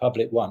knew what the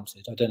public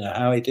wanted. I don't know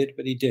how he did,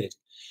 but he did.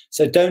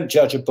 So don't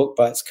judge a book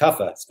by its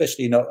cover,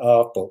 especially not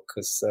our book,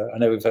 because I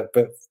know we've had a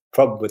bit of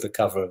problem with the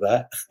cover of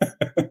that.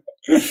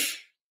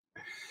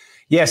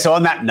 Yeah, so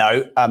on that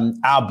note,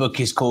 our book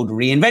is called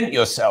Reinvent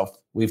Yourself.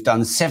 We've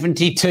done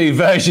 72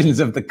 versions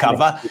of the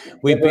cover.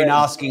 We've been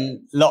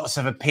asking lots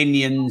of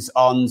opinions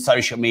on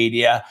social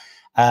media.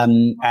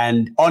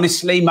 And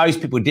honestly,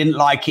 most people didn't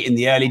like it in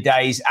the early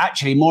days.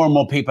 Actually, more and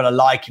more people are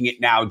liking it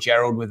now,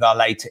 Gerald, with our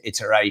later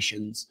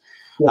iterations.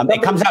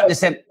 It comes out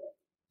December.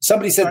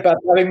 Somebody said about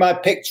having my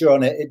picture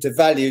on it, it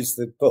devalues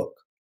the book.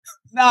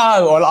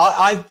 No,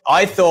 well,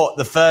 I thought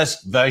the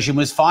first version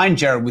was fine,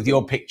 Gerald, with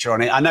your picture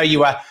on it. I know you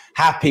were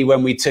happy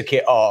when we took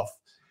it off.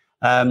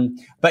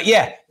 But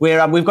yeah,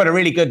 we've got a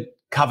really good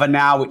cover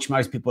now, which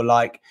most people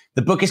like.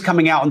 The book is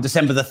coming out on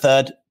December the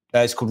 3rd.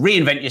 It's called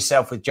Reinvent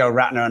Yourself with Gerald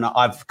Ratner, and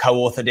I've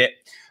co-authored it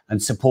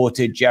and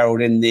supported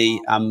Gerald in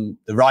the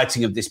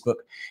writing of this book.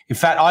 In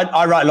fact,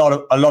 I write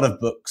a lot of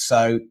books.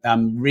 So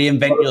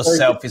Reinvent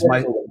Yourself is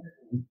my...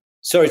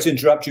 Sorry to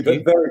interrupt you,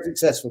 but very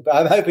successful. But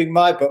I'm hoping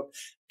my book,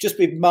 just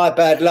be my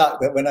bad luck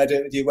that when I do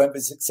it with you, won't be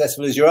as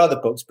successful as your other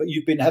books. But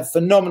you've had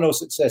phenomenal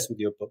success with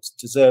your books,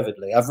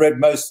 deservedly. I've read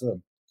most of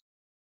them.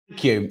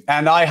 Thank you.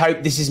 And I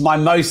hope this is my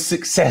most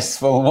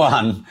successful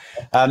one.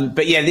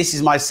 But yeah, this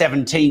is my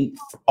 17th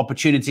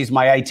opportunity,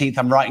 my 18th.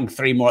 I'm writing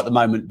 3 more at the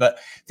moment. But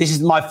this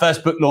is my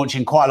first book launch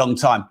in quite a long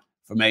time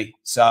for me.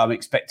 So I'm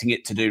expecting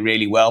it to do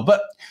really well.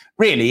 But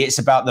really, it's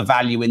about the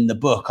value in the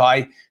book.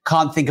 I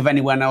can't think of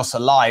anyone else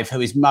alive who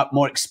is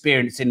more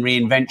experienced in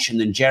reinvention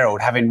than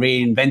Gerald, having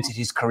reinvented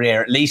his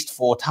career at least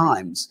 4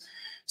 times.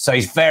 So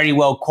he's very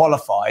well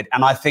qualified.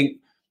 And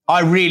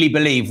I really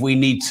believe we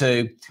need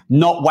to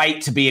not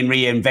wait to be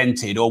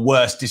reinvented or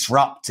worse,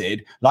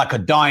 disrupted like a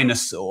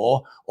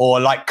dinosaur or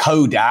like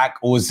Kodak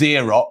or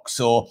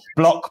Xerox or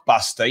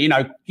Blockbuster. You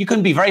know, you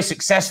can be very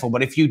successful,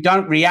 but if you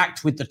don't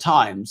react with the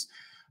times,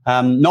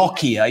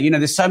 Nokia, you know,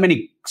 there's so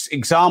many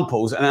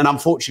examples. And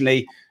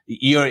unfortunately,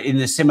 you're in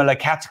a similar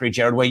category,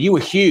 Gerald, where you were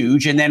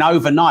huge and then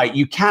overnight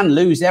you can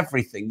lose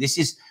everything.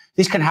 This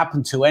can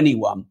happen to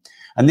anyone.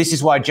 And this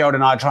is why Gerald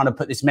and I are trying to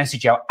put this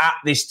message out at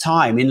this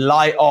time in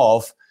light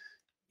of,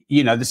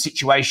 you know, the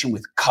situation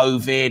with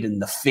COVID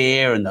and the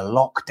fear and the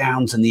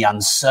lockdowns and the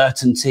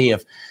uncertainty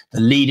of the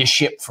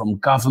leadership from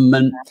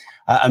government.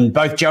 And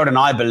both Gerald and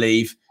I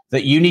believe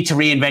that you need to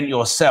reinvent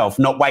yourself,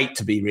 not wait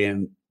to be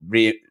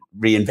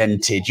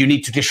reinvented. You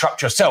need to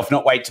disrupt yourself,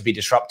 not wait to be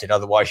disrupted.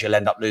 Otherwise, you'll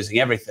end up losing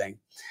everything.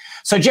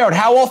 So, Gerald,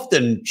 how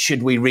often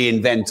should we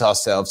reinvent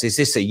ourselves? Is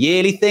this a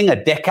yearly thing, a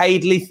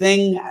decadely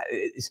thing?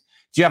 Do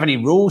you have any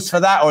rules for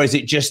that? Or is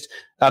it just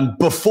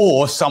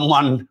before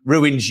someone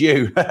ruins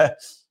you?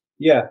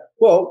 Yeah,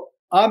 well,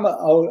 I'm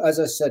old, as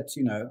I said,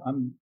 you know,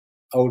 I'm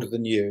older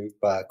than you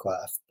by quite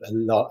a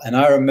lot. And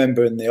I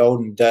remember in the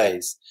olden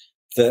days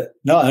that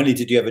not only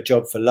did you have a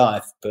job for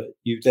life, but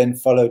you then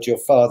followed your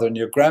father and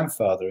your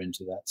grandfather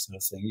into that sort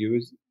of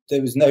thing.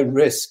 There was no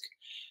risk.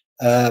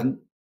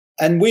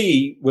 And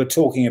we were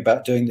talking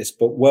about doing this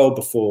book well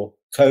before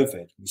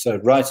COVID. We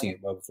started writing it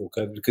well before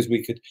COVID because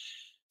we could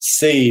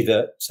see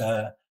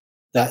that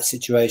that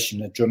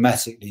situation had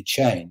dramatically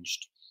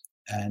changed.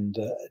 And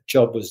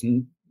job was...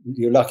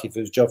 You're lucky if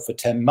it was a job for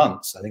 10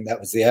 months. I think that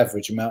was the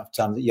average amount of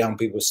time that young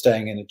people were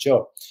staying in a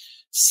job.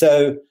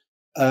 So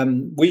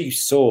we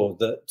saw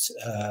that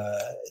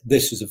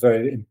this was a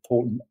very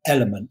important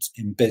element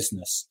in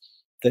business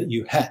that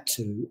you had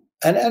to,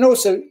 and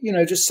also, you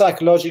know, just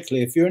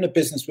psychologically, if you're in a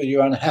business where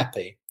you're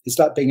unhappy, it's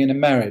like being in a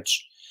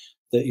marriage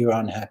that you're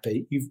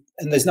unhappy.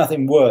 And there's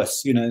nothing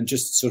worse, you know, than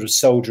just sort of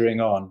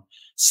soldiering on.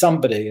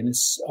 Somebody, and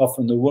it's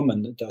often the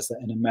woman that does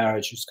that in a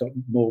marriage, who's got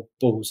more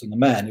balls than the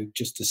man, who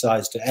just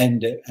decides to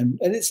end it, and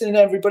it's in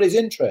everybody's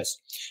interest.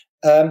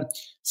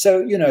 So,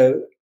 you know,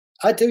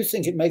 I do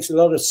think it makes a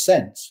lot of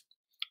sense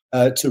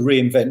to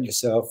reinvent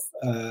yourself.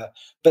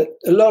 But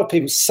a lot of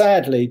people,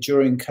 sadly,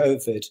 during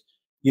COVID,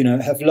 you know,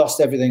 have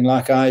lost everything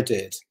like I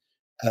did.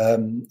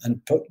 And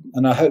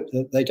I hope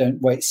that they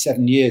don't wait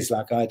 7 years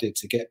like I did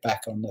to get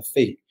back on their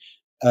feet.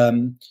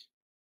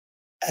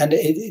 And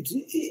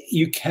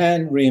you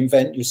can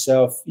reinvent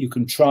yourself. You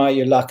can try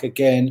your luck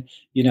again.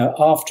 You know,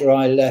 after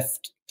I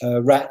left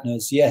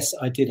Ratner's, yes,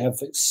 I did have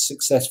a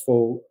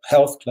successful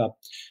health club.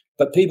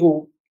 But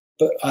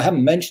I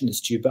haven't mentioned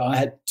this to you, but I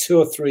had 2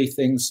 or 3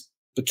 things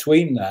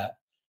between that,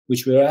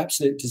 which were an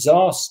absolute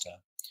disaster.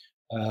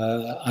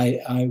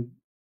 I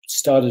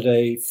started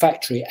a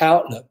factory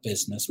outlet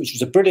business, which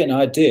was a brilliant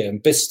idea,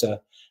 and Bicester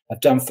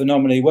have done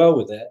phenomenally well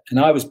with it. And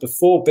I was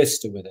before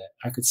Bicester with it.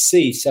 I could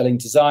see selling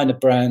designer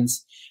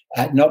brands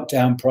at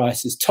knockdown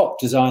prices, top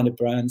designer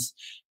brands,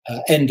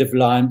 end of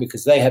line,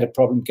 because they had a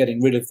problem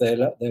getting rid of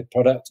their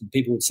product, and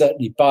people would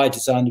certainly buy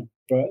designer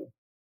brands.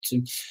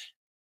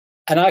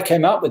 And I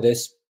came up with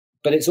this,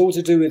 but it's all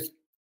to do with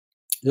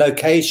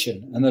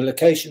location. And the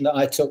location that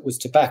I took was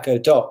Tobacco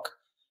Dock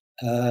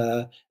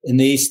in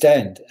the East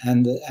End.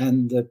 And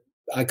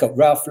I got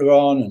Ralph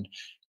Lauren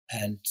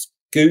and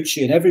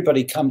Gucci and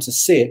everybody come to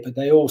see it, but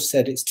they all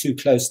said it's too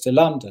close to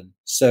London.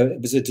 So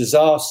it was a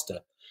disaster.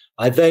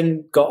 I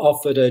then got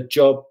offered a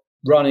job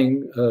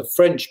running a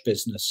French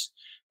business,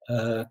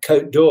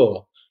 Côte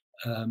d'Or,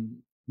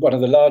 one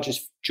of the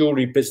largest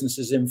jewelry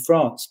businesses in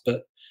France.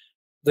 But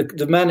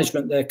the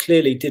management there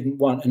clearly didn't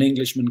want an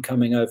Englishman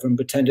coming over and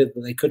pretended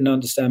that they couldn't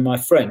understand my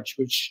French,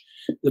 which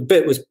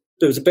there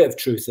was a bit of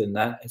truth in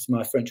that.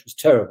 My French was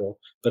terrible,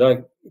 but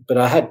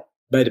I had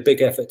made a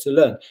big effort to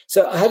learn.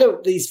 So I had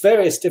these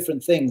various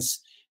different things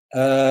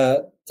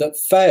that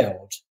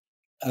failed.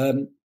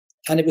 And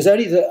it was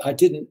only that I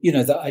didn't,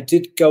 that I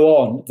did go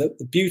on.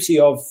 The beauty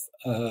of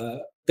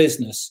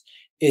business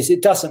is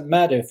it doesn't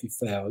matter if you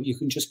fail. You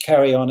can just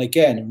carry on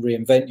again and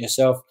reinvent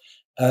yourself.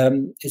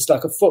 It's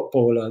like a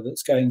footballer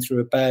that's going through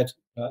a bad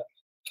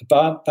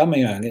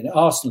Aubameyang in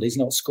Arsenal. He's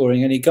not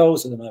scoring any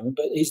goals at the moment,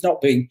 but he's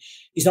not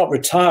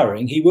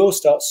retiring. He will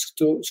start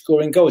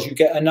scoring goals. You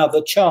get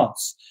another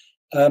chance.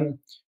 And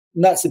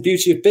that's the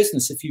beauty of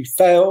business. If you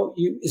fail,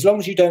 as long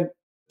as you don't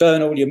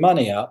burn all your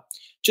money up,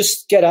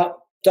 just get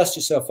up, dust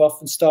yourself off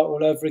and start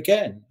all over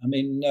again. I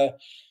mean,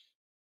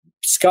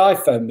 Sky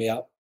phoned me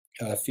up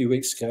a few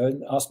weeks ago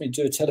and asked me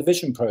to do a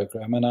television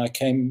program. And I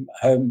came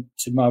home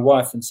to my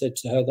wife and said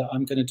to her that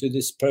I'm going to do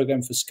this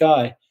program for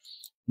Sky,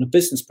 a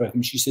business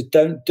program. She said,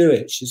 don't do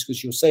it. She said,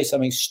 because you'll say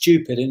something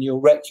stupid and you'll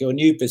wreck your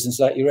new business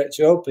like you wrecked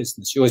your old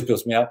business. She always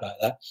builds me up like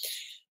that.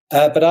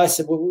 But I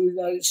said,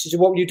 she said,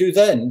 what will you do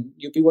then?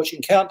 You'll be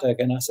watching Countdown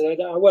again. I said,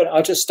 I won't.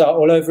 I'll just start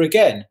all over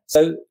again.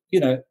 So,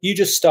 you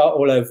just start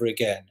all over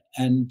again.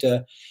 And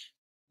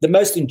the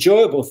most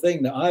enjoyable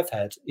thing that I've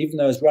had, even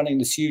though I was running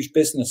this huge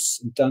business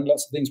and done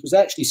lots of things, was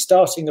actually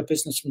starting a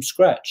business from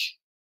scratch,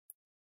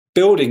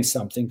 building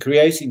something,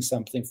 creating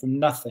something from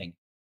nothing.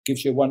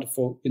 Gives you a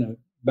wonderful,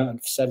 amount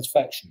of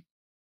satisfaction.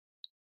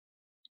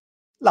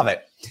 Love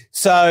it.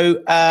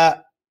 So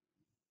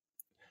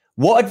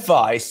what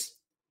advice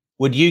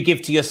would you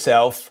give to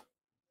yourself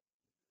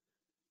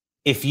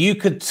if you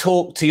could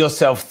talk to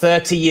yourself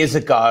 30 years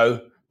ago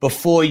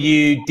before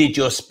you did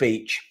your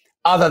speech,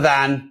 other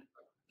than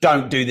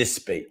don't do this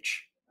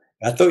speech?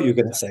 I thought you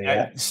were going to say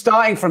that.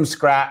 Starting from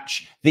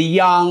scratch, the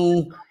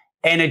young,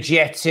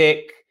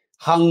 energetic,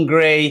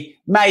 hungry,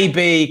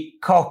 maybe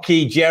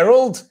cocky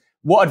Gerald,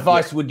 what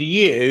advice would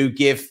you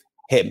give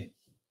him?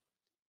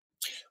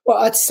 Well,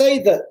 I'd say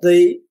that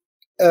the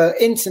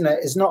internet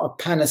is not a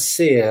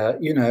panacea.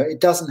 It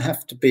doesn't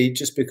have to be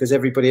just because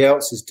everybody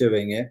else is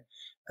doing it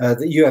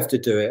that you have to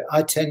do it.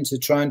 I tend to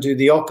try and do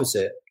the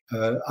opposite.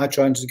 I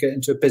try to get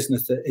into a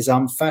business that is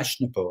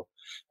unfashionable.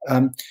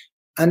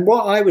 And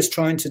what I was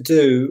trying to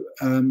do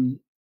in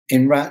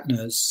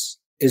Ratner's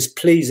is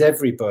please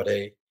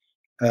everybody,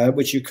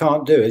 which you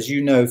can't do, as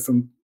you know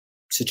from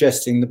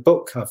suggesting the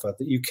book cover,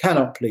 that you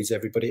cannot please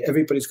everybody.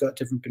 Everybody's got a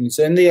different opinion.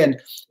 So in the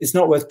end, it's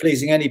not worth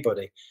pleasing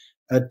anybody.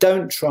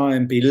 Don't try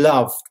and be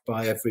loved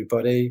by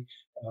everybody.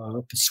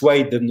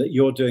 Persuade them that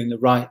you're doing the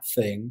right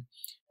thing.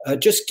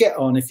 Just get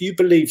on. If you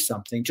believe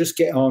something, just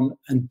get on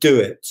and do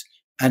it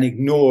and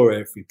ignore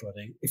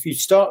everybody. If you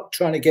start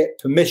trying to get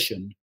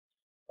permission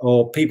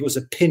or people's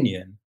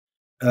opinion,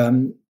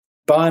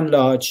 by and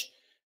large,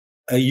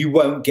 you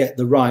won't get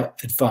the right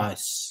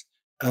advice.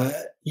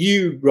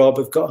 You, Rob,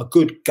 have got a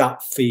good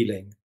gut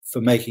feeling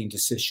for making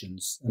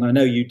decisions. And I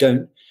know you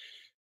don't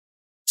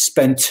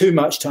spend too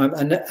much time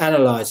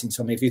analysing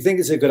something. If you think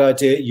it's a good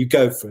idea, you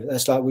go for it.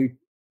 That's like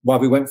why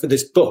we went for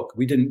this book.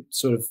 We didn't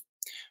sort of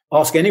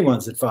ask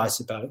anyone's advice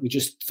about it. We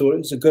just thought it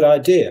was a good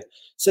idea.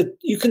 So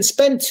you can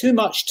spend too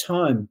much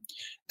time,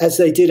 as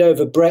they did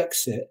over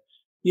Brexit,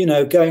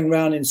 going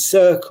round in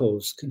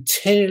circles,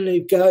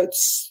 continually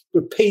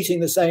repeating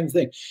the same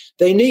thing.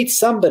 They need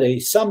somebody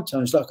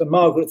sometimes, like a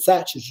Margaret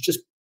Thatcher, to just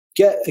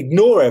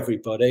ignore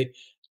everybody,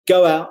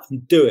 go out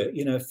and do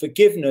it.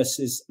 Forgiveness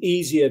is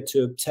easier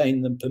to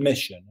obtain than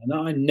permission. And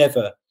I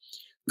never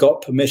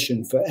got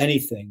permission for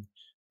anything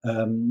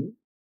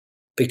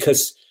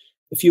because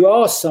if you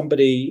ask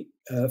somebody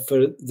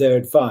for their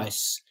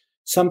advice,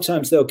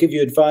 sometimes they'll give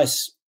you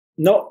advice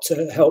not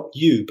to help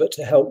you, but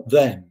to help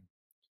them,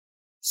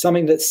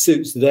 something that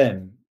suits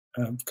them,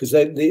 because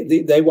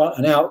they want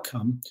an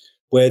outcome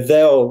where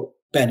they'll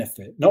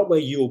benefit, not where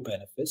you'll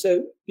benefit.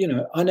 So,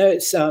 I know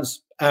it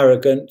sounds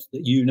arrogant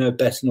that you know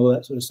best and all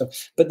that sort of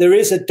stuff, but there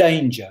is a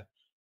danger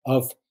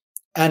of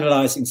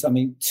analysing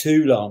something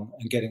too long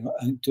and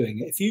doing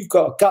it. If you've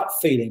got a gut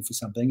feeling for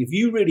something, if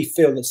you really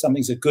feel that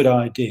something's a good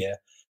idea,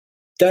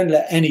 don't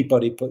let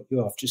anybody put you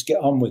off. Just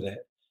get on with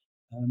it.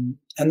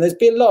 And there's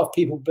been a lot of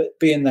people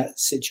be in that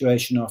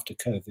situation after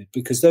COVID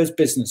because those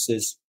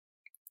businesses,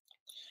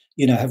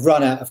 have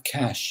run out of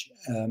cash,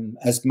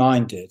 as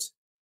mine did.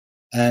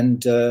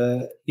 And,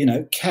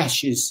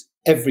 cash is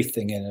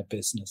everything in a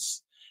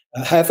business.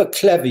 However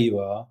clever you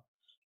are,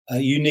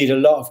 you need a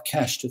lot of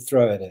cash to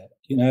throw at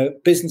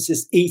it.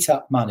 Businesses eat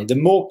up money. The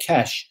more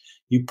cash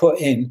you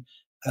put in,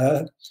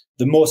 the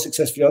more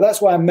successful you are.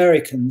 That's why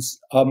Americans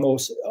are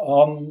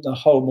on the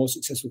whole, more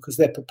successful, because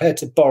they're prepared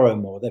to borrow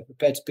more. They're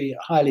prepared to be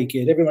highly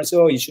geared. Everyone says,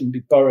 you shouldn't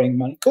be borrowing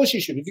money. Of course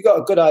you should. If you've got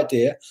a good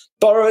idea,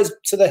 borrow it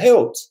to the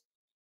hilt.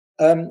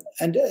 And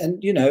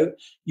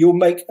you'll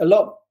make a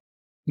lot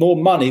more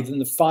money than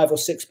the 5 or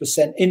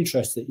 6%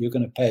 interest that you're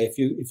going to pay if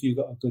you've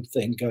got a good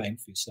thing going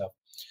for yourself.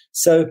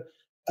 So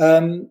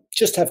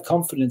just have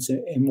confidence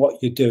in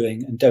what you're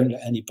doing and don't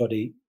let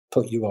anybody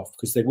put you off,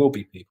 because there will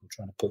be people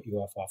trying to put you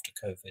off after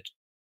COVID.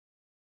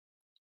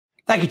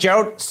 Thank you,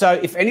 Gerald. So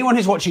if anyone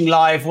who's watching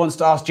live wants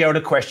to ask Gerald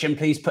a question,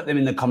 please put them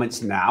in the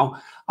comments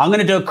now. I'm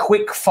going to do a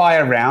quick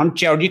fire round.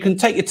 Gerald, you can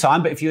take your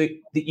time, but if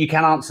you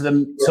can answer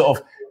them sort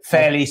of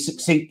fairly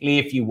succinctly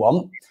if you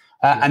want.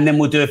 And then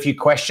we'll do a few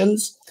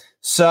questions.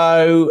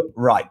 So,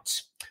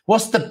 right.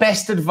 What's the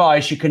best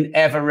advice you can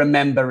ever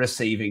remember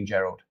receiving,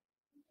 Gerald?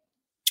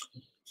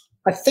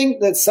 I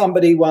think that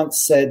somebody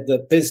once said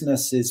that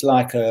business is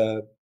like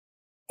a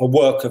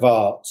work of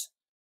art,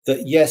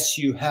 that yes,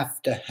 you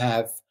have to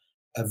have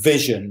a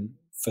vision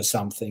for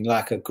something,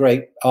 like a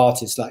great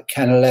artist like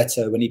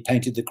Canaletto when he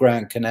painted the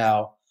Grand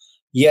Canal.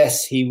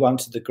 Yes, he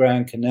wanted the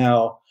Grand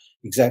Canal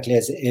exactly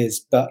as it is,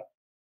 but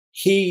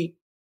he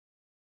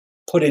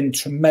put in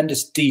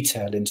tremendous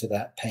detail into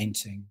that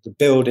painting, the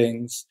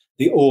buildings,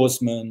 the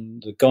oarsmen,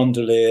 the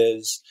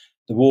gondoliers,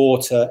 the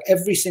water,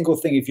 every single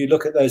thing. If you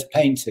look at those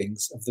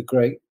paintings of the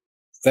great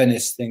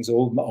Venice things,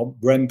 or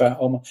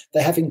Rembrandt,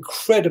 they have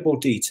incredible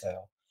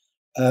detail.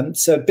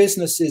 So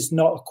business is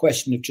not a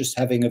question of just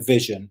having a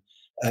vision.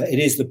 It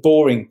is the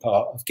boring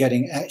part of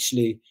getting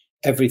actually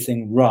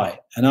everything right.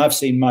 And I've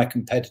seen my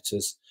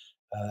competitors,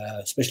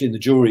 especially in the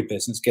jewelry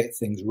business, get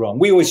things wrong.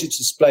 We always used to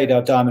display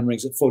our diamond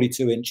rings at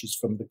 42 inches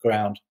from the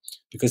ground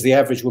because the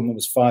average woman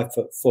was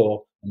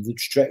 5'4" and the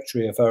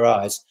trajectory of her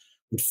eyes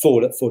would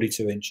fall at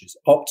 42 inches,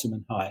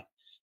 optimum height.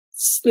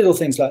 It's little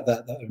things like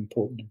that that are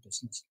important in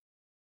business.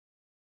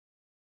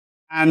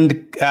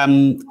 And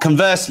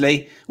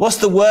conversely, what's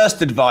the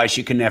worst advice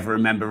you can ever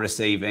remember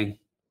receiving?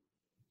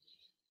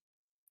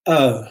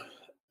 Well,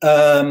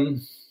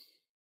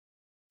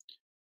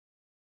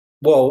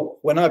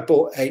 when I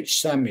bought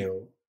H.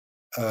 Samuel,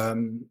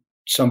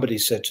 somebody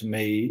said to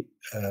me,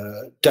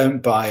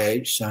 don't buy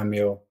H.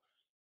 Samuel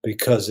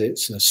because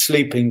it's a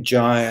sleeping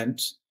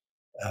giant.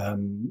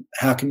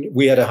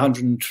 We had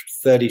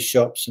 130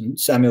 shops and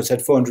Samuel's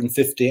had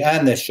 450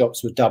 and their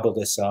shops were double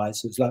their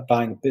size. It was like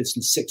buying a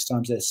business 6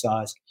 times their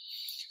size.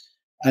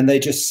 And they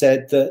just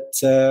said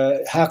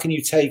that, how can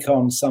you take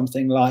on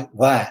something like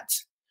that?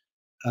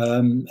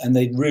 And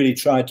they really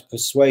tried to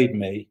persuade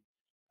me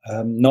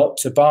not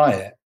to buy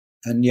it.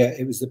 And yet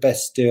it was the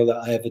best deal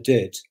that I ever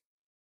did.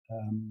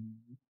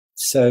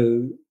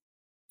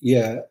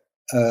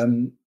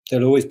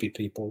 There'll always be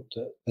people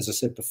that, as I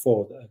said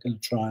before, that are going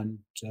to try and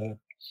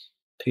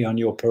pee on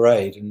your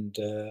parade and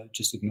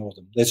just ignore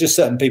them. There's just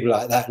certain people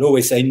like that who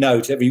always say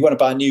no to everything. You want to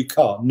buy a new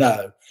car?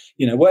 No.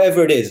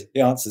 Whatever it is, the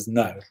answer is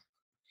no.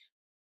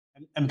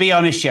 And be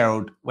honest,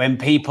 Gerald, when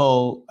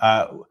people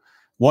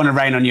want to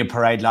rain on your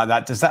parade like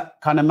that, does that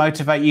kind of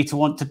motivate you to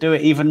want to do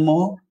it even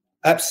more?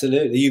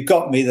 Absolutely. You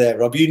got me there,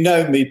 Rob. You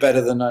know me better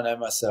than I know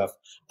myself.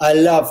 I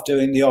love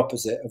doing the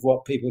opposite of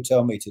what people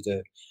tell me to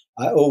do.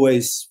 I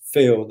always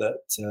feel that,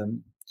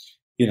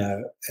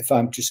 if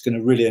I'm just going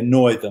to really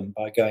annoy them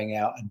by going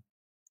out and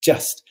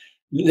just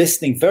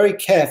listening very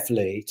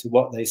carefully to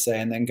what they say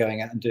and then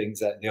going out and doing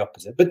exactly the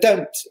opposite. But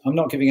I'm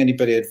not giving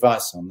anybody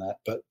advice on that,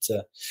 but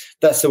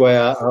that's the way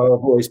I've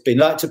always been,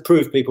 like to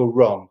prove people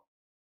wrong.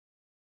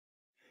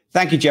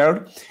 Thank you,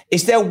 Gerald.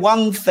 Is there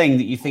one thing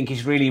that you think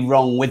is really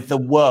wrong with the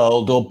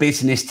world or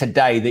business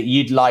today that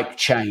you'd like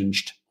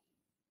changed?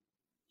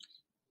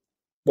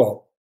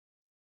 Well,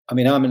 I'm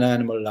an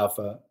animal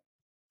lover.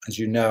 As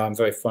you know, I'm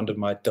very fond of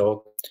my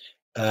dog.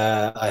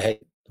 I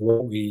hate the way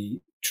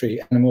we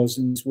treat animals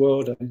in this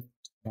world. I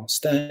can't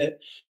stand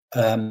it.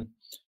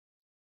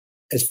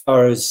 As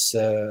far as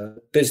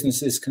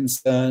business is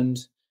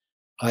concerned,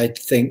 I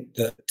think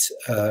that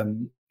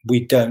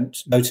we don't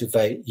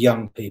motivate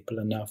young people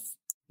enough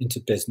into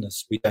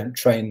business. We don't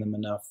train them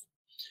enough.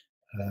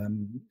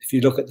 If you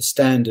look at the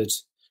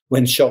standards,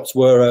 when shops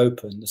were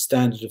open, the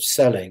standard of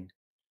selling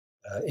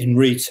in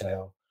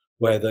retail,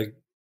 where the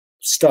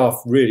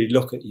staff really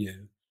look at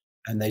you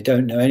and they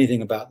don't know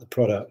anything about the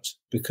product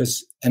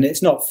and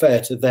it's not fair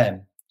to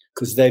them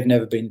because they've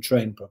never been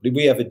trained properly.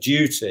 We have a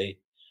duty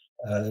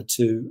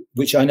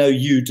which I know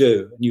you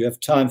do, and you have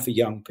time for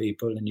young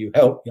people and you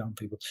help young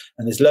people.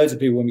 And there's loads of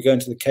people when we go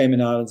into the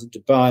Cayman Islands and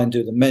Dubai and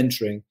do the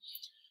mentoring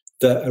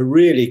that are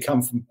really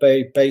come from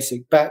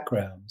basic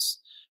backgrounds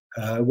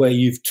where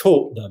you've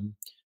taught them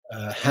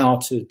how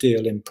to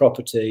deal in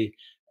property,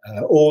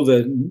 all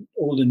the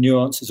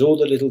nuances, all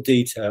the little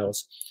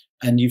details,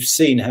 and you've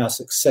seen how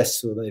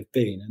successful they've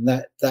been. And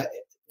that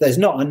there's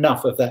not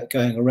enough of that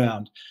going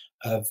around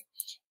of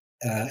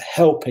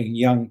helping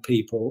young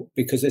people,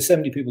 because there's so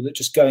many people that are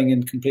just going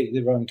in completely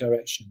the wrong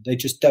direction. They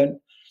just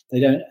don't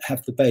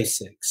have the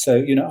basics.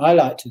 So, I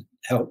like to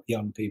help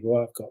young people.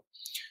 I've got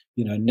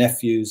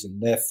nephews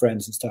and their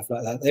friends and stuff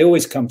like that. They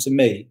always come to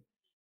me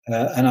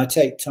and I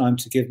take time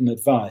to give them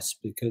advice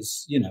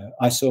because,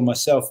 I saw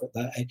myself at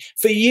that age.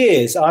 For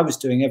years, I was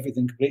doing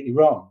everything completely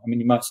wrong.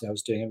 You might say I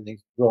was doing everything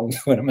wrong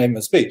when I made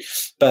my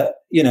speech, but,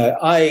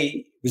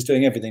 I was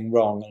doing everything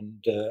wrong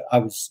and I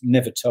was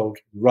never told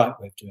the right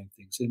way of doing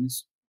things.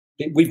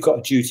 And we've got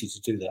a duty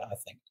to do that, I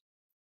think.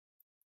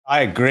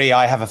 I agree.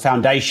 I have a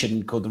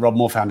foundation called the Rob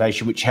Moore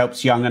Foundation, which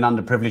helps young and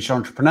underprivileged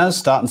entrepreneurs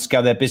start and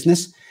scale their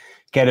business,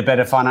 get a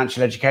better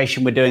financial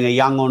education. We're doing a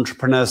Young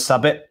Entrepreneurs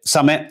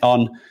Summit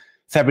on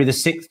February the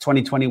 6th,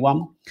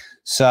 2021.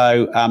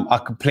 So I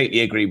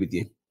completely agree with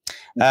you.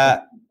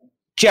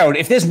 Gerald,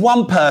 if there's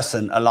one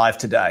person alive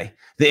today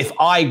that if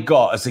I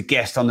got as a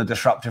guest on the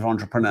Disruptive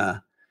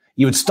Entrepreneur,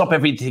 you would stop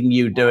everything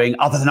you were doing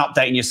other than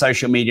updating your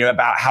social media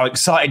about how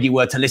excited you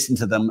were to listen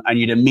to them, and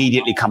you'd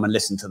immediately come and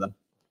listen to them.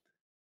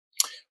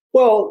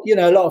 Well,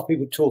 a lot of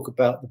people talk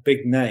about the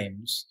big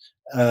names.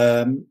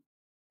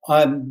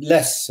 I'm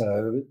less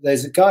so.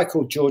 There's a guy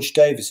called George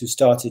Davis who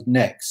started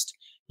Next.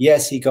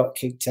 Yes, he got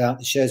kicked out.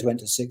 The shares went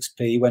to 6p.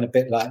 He went a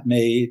bit like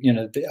me,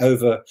 a bit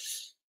over.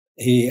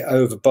 He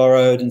over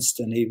borrowed and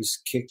he was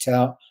kicked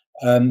out.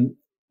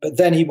 But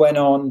then he went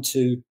on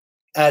to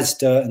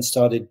Asda and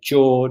started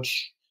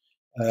George.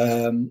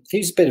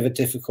 He's a bit of a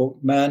difficult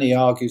man. He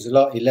argues a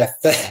lot. He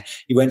left there.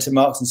 He went to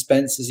Marks and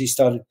Spencer's. He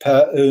started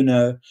Per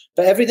Uno.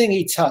 But everything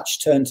he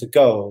touched turned to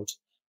gold.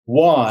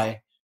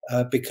 Why?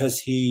 Because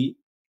he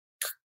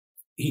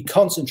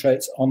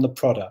concentrates on the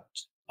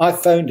product. I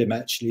phoned him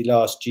actually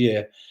last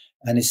year,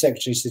 and his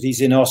secretary said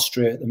he's in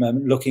Austria at the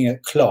moment looking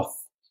at cloth.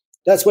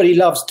 That's what he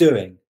loves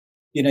doing.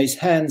 He's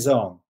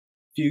hands-on.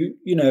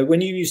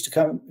 When you used to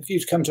come, if you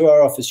used to come to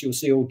our office, you'll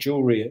see all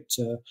jewelry at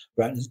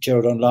Ratner's,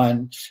 Gerald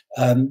Online.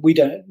 We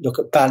don't look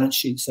at balance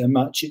sheets so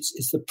much.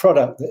 It's the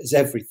product that is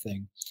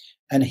everything.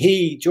 And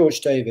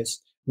George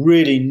Davis,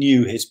 really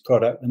knew his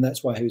product, and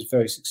that's why he was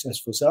very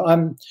successful. So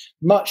I'm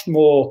much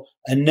more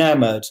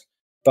enamored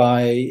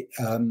by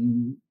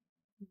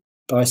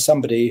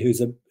somebody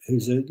who's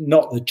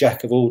not the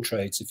jack of all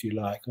trades, if you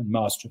like, and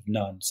master of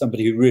none.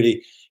 Somebody who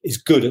really is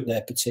good at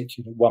their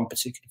one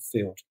particular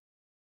field.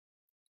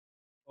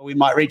 Well, we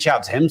might reach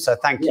out to him. So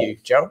thank you,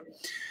 Gerald.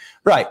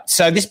 Right.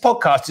 So this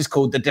podcast is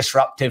called The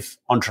Disruptive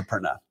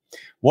Entrepreneur.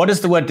 What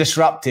does the word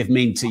disruptive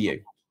mean to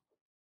you?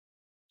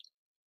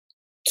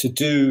 To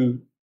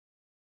do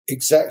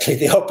exactly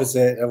the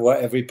opposite of what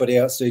everybody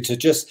else do.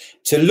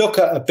 To look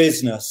at a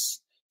business,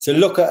 to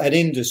look at an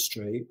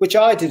industry, which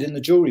I did in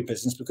the jewelry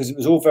business because it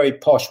was all very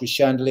posh with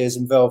chandeliers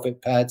and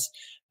velvet pads.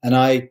 And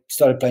I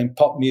started playing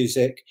pop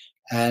music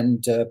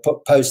and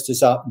put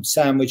posters up and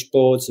sandwich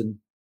boards, and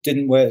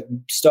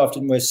staff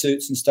didn't wear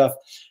suits and stuff.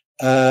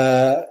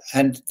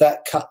 And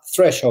that cut the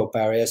threshold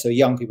barrier so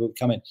young people would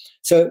come in.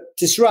 So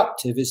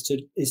disruptive is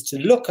to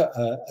look at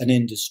an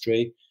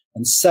industry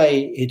and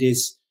say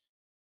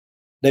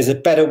there's a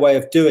better way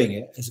of doing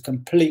it. There's a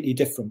completely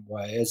different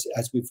way, as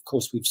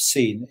we've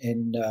seen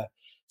in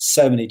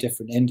so many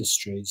different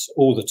industries,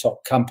 all the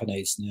top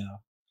companies now,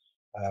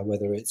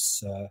 whether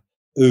it's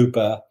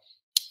Uber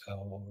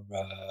or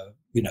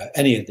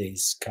any of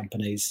these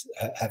companies,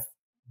 have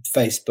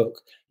Facebook,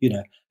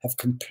 have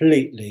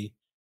completely.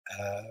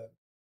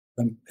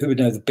 Who would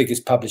know the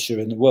biggest publisher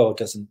in the world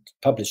doesn't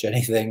publish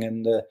anything,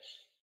 and the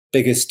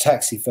biggest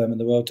taxi firm in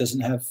the world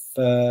doesn't have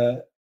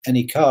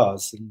any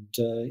cars, and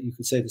you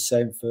could say the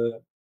same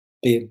for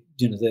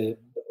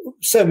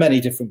so many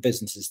different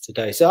businesses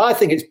today. So I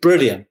think it's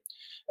brilliant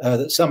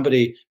that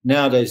somebody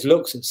nowadays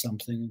looks at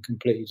something and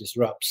completely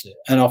disrupts it,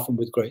 and often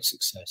with great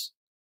success.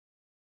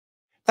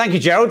 Thank you,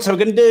 Gerald. So we're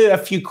going to do a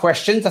few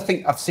questions. I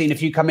think I've seen a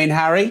few come in,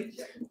 Harry.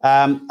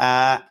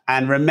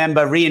 And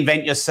remember,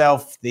 Reinvent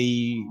Yourself,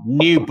 the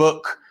new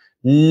book,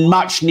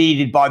 much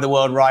needed by the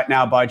world right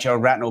now, by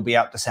Gerald Ratner, will be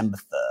out December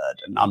 3rd.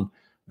 And I'm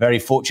very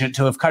fortunate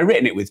to have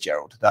co-written it with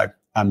Gerald, though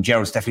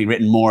Gerald's definitely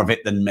written more of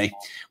it than me,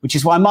 which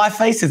is why my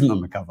face isn't on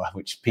the cover,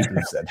 which people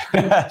have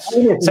said.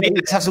 So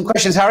let's have some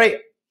questions, Harry.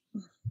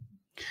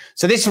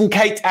 So this is from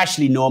Kate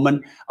Ashley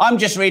Norman. I'm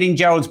just reading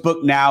Gerald's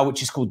book now,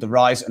 which is called The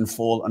Rise and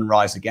Fall and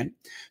Rise Again.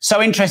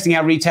 So interesting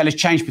how retail has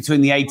changed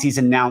between the 80s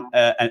and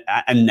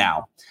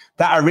now.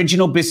 That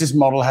original business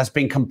model has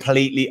been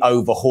completely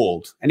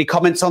overhauled. Any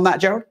comments on that,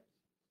 Gerald?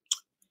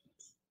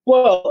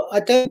 Well, I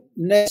don't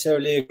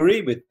necessarily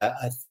agree with that.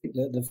 I think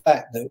that the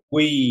fact that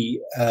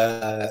we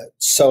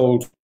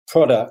sold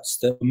products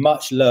that were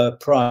much lower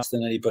price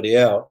than anybody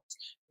else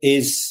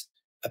is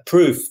a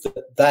proof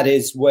that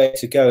is where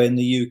to go in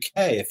the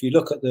UK. If you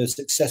look at the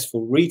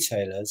successful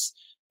retailers,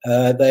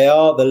 they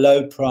are the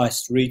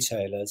low-priced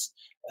retailers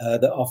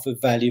that offer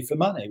value for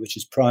money, which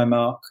is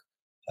Primark.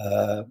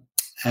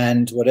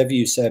 And whatever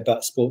you say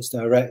about Sports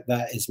Direct,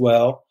 that as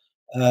well,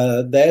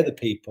 they're the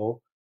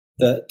people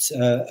that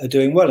are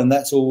doing well. And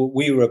that's all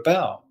we were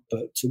about.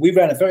 But we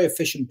ran a very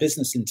efficient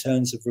business in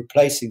terms of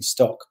replacing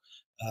stock,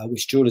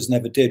 which jewelers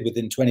never did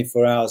within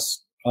 24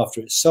 hours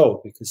after it's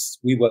sold, because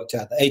we worked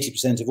out that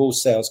 80% of all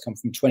sales come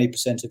from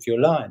 20% of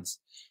your lines.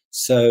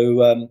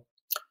 So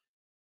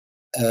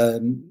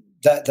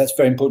that's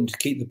very important to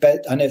keep the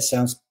best. I know it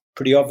sounds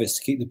pretty obvious,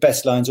 to keep the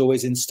best lines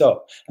always in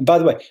stock. And by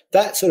the way,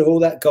 that sort of all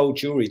that gold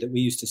jewelry that we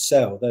used to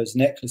sell, those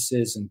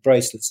necklaces and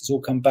bracelets, it's all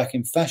come back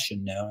in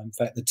fashion now. In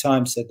fact, the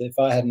Times said that if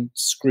I hadn't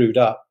screwed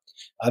up,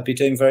 I'd be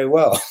doing very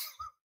well.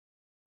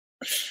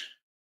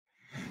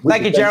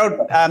 Thank you,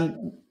 Gerald.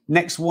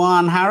 Next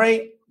one,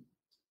 Harry.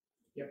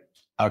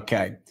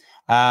 Okay.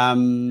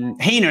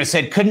 Hina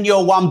said, couldn't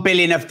your 1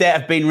 billion of debt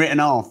have been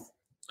written off?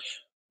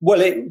 Well,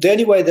 the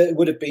only way that it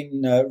would have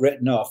been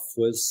written off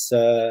was,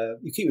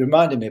 you keep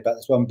reminding me about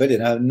this 1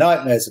 billion. I have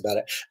nightmares about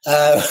it.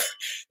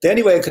 The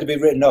only way it could have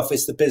been written off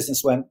is the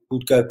business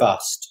would go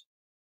bust.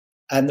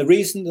 And the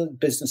reason that the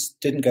business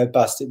didn't go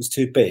bust, it was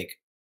too big.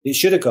 It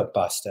should have got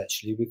bust,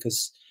 actually,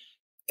 because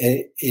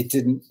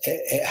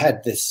it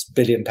had this £1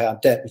 billion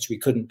debt, which we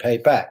couldn't pay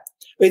back.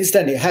 But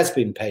incidentally, it has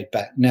been paid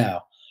back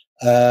now,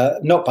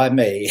 not by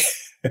me.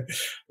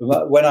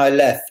 When I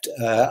left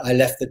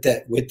the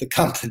debt with the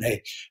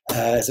company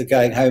as a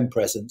going home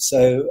present.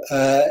 So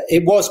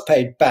it was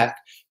paid back.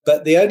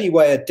 But the only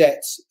way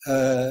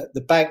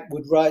the bank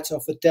would write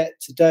off a debt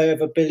today of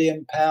 £1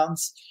 billion,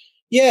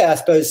 yeah, I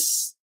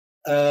suppose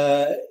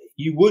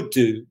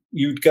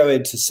you'd go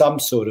into some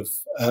sort of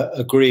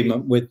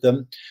agreement with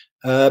them.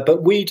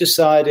 But we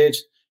decided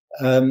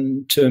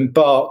to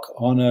embark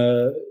on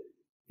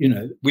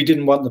we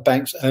didn't want the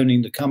banks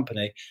owning the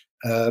company.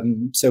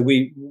 So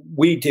we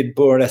did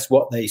more or less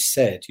what they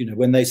said.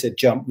 When they said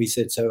jump, we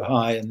said so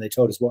high, and they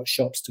told us what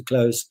shops to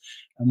close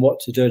and what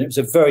to do. And it was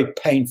it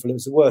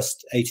was the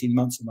worst 18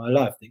 months of my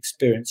life, the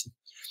experience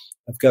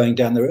of going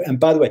down the road. And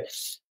by the way,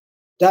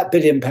 that £1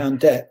 billion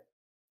debt,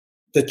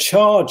 the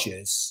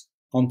charges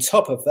on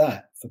top of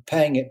that for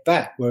paying it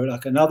back were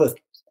like another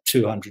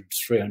 200,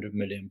 300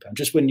 million pounds.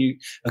 Just when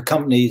a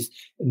company is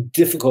in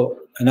difficult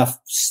enough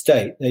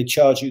state, banks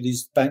charge you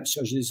this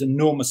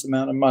enormous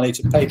amount of money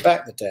to pay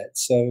back the debt.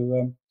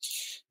 So,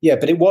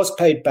 but it was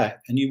paid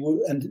back, and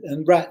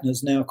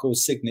Ratner's, now called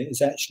Signet,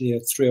 is actually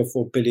a £3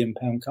 or £4 billion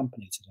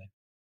company today.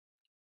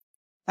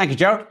 Thank you,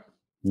 Gerald.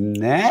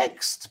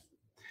 Next.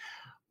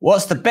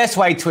 What's the best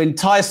way to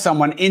entice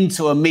someone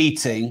into a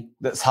meeting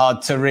that's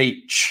hard to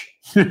reach?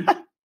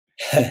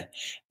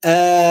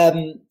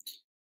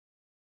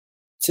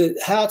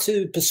 How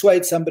to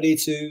persuade somebody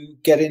to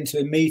get into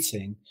a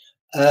meeting?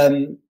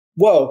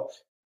 Well,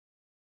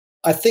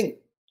 I think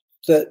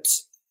that,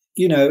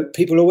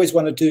 people always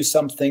want to do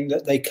something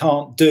that they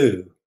can't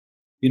do.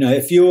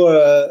 If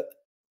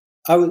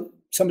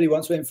somebody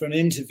once went for an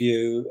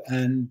interview,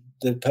 and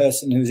the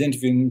person who was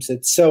interviewing them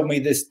said, "Sell me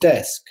this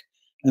desk."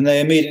 And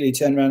they immediately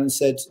turned around and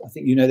said, "I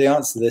think you know the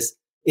answer to this.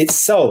 It's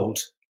sold."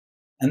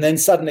 And then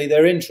suddenly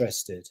they're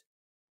interested.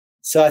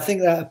 So I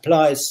think that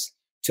applies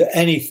to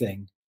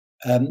anything.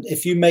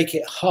 If you make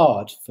it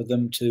hard for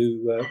them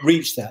to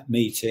reach that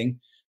meeting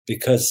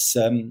because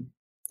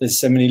there's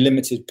so many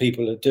limited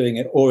people are doing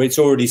it, or it's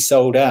already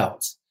sold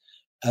out,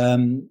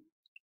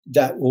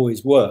 that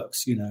always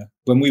works.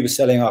 When we were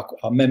selling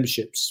our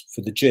memberships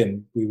for the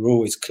gym, we were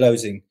always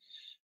closing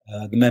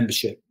the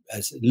membership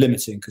as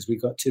limiting because we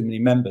got too many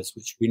members,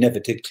 which we never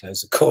did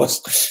close, of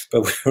course.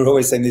 But we were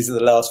always saying these are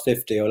the last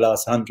 50 or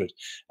last 100.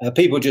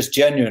 People just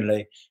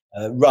genuinely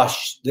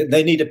rush.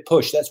 They need a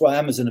push. That's why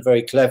Amazon are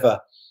very clever.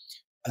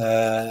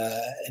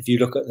 If you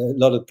look at a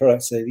lot of the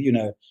products,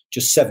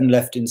 just 7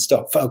 left in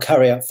stock. I'll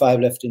carry out 5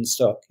 left in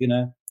stock.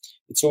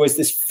 It's always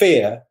this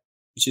fear,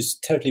 which is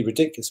totally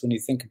ridiculous when you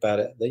think about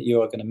it, that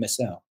you are going to miss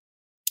out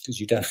because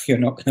you're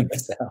not going to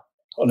miss out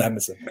on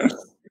Amazon.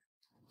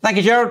 Thank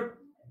you, Gerald.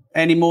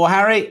 Any more,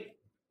 Harry?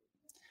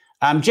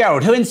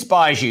 Gerald, who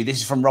inspires you? This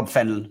is from Rob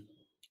Fenlon.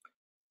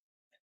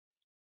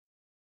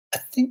 I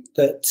think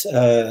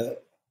that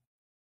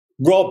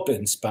Rob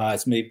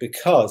inspires me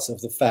because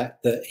of the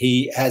fact that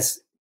he has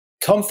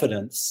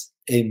confidence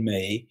in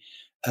me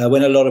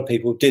when a lot of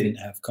people didn't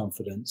have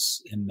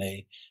confidence in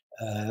me.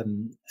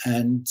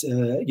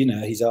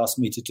 He's asked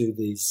me to do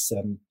these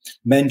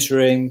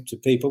mentoring to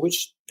people,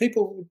 which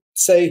people would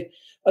say,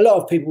 a lot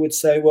of people would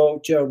say,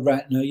 well, Gerald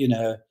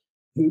Ratner,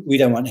 we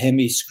don't want him.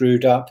 He's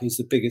screwed up. He's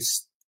the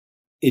biggest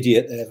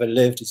idiot that ever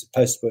lived. He's a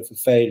poster boy for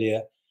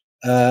failure.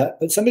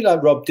 But somebody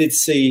like Rob did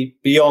see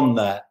beyond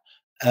that.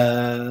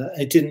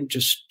 It didn't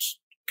just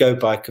go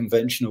by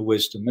conventional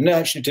wisdom, and it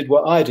actually did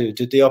what I do,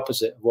 did the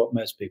opposite of what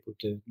most people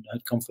do,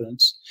 had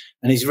confidence.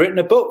 And he's written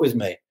a book with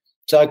me.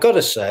 So I've got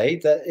to say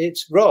that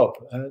it's Rob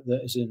that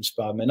has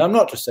inspired me. And I'm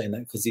not just saying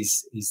that because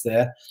he's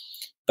there,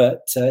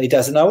 but he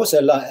does. And I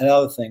also like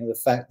another thing, the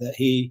fact that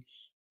he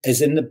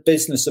is in the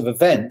business of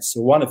events,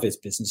 or one of his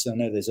business. I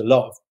know there's a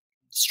lot of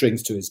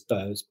strings to his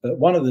bows, but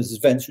one of those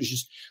events, which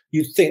is,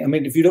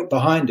 if you look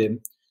behind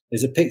him,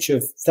 there's a picture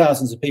of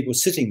thousands of people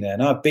sitting there,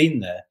 and I've been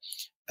there.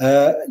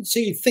 So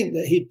you'd think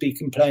that he'd be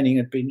complaining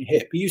and being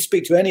hit, but you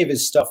speak to any of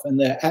his stuff and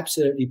they're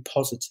absolutely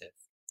positive.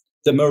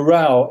 The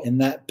morale in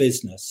that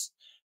business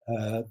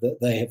that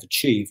they have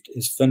achieved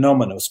is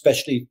phenomenal,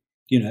 especially,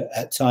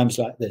 at times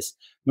like this.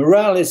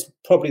 Morale is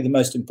probably the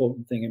most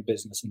important thing in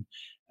business.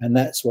 And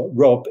that's what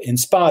Rob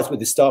inspires with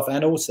his staff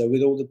and also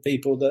with all the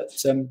people that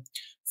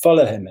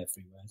follow him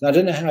everywhere. I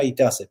don't know how he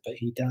does it, but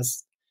he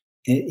does.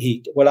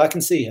 I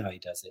can see how he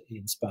does it. He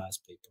inspires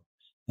people.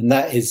 And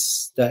that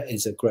is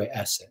a great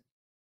asset.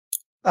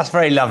 That's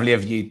very lovely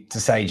of you to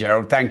say,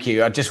 Gerald. Thank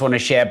you. I just want to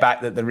share back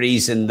that the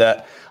reason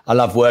that I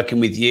love working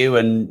with you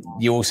and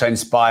you also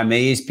inspire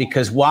me is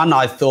because, one,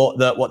 I thought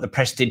that what the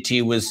press did to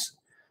you was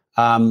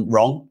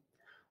wrong.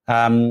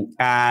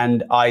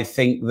 And I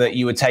think that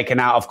you were taken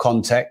out of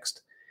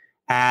context.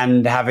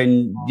 And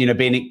having,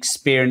 been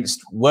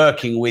experienced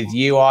working with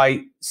you,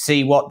 I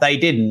see what they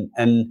didn't.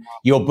 And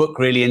your book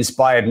really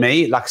inspired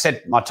me. Like I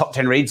said, my top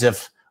 10 reads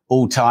of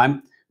all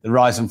time, The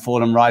Rise and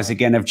Fall and Rise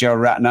Again of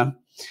Gerald Ratner.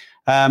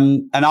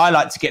 And I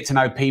like to get to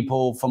know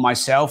people for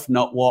myself,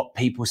 not what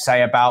people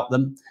say about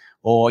them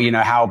or,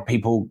 how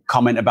people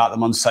comment about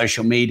them on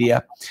social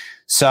media.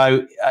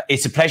 So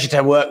it's a pleasure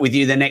to work with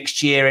you the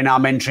next year in our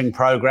mentoring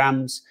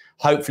programs.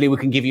 Hopefully we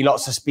can give you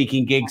lots of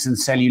speaking gigs and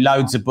sell you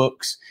loads of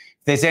books.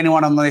 If there's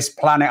anyone on this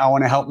planet I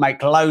want to help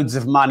make loads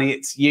of money,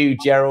 it's you,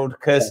 Gerald,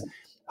 because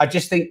I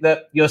just think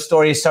that your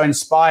story is so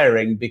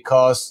inspiring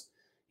because,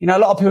 a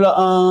lot of people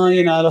are,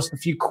 I lost a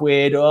few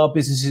quid or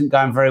business isn't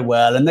going very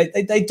well. And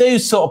they do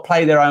sort of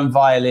play their own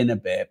violin a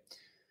bit.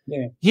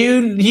 Yeah.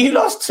 You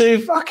lost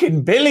 2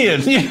 fucking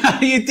billion.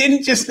 You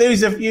didn't just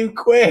lose a few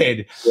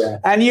quid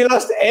and you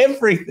lost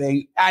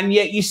everything. And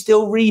yet you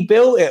still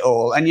rebuilt it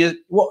all. And you're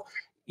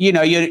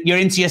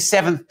into your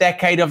 7th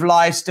decade of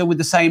life, still with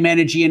the same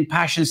energy and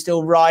passion,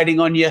 still riding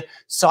on your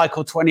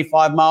cycle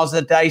 25 miles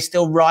a day,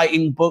 still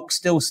writing books,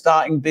 still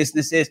starting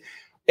businesses.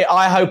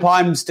 I hope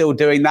I'm still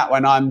doing that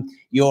when I'm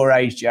your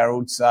age,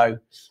 Gerald. So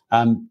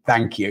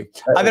thank you.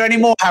 Are there any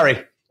more,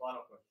 Harry?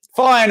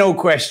 Final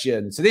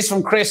question. So this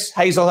from Chris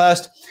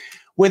Hazelhurst.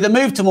 With a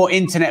move to more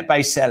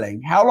internet-based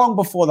selling, how long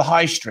before the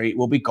high street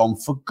will be gone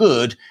for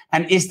good?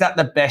 And is that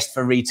the best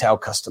for retail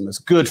customers?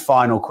 Good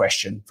final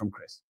question from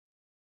Chris.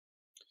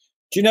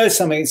 Do you know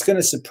something? It's going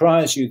to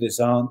surprise you,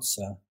 this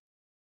answer.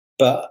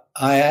 But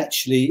I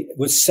actually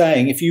was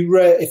saying, if you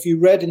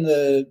read in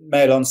the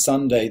Mail on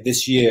Sunday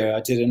this year, I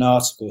did an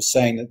article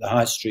saying that the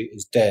high street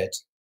is dead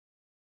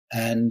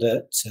and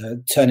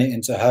turn it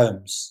into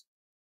homes.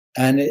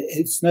 And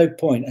it's no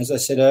point, as I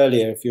said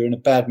earlier, if you're in a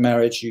bad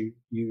marriage,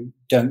 you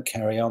don't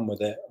carry on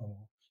with it. Or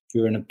if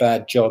you're in a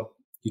bad job,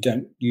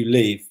 you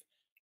leave.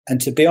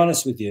 And to be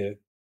honest with you,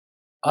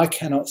 I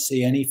cannot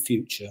see any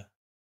future.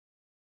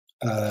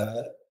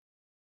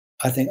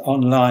 I think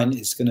online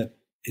is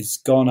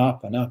gone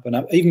up and up and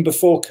up. Even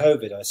before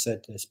COVID, I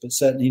said this, but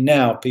certainly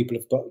now people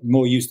have got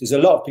more used. There's a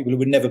lot of people who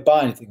would never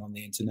buy anything on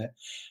the internet,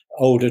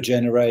 older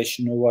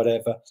generation or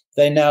whatever.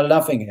 They're now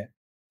loving it.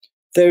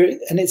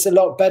 And it's a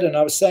lot better. And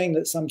I was saying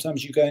that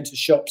sometimes you go into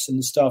shops and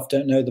the staff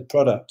don't know the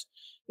product.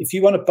 If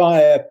you want to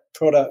buy a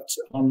product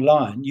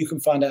online, you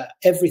can find out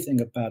everything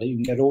about it. You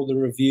can get all the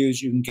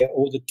reviews. You can get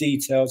all the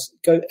details.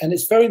 And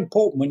it's very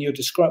important when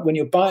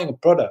you're buying a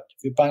product,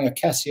 if you're buying a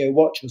Casio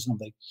watch or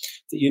something,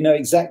 that you know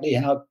exactly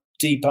how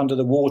deep under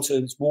the water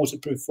it's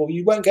waterproof for.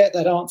 You won't get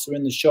that answer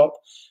in the shop.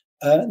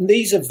 And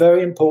these are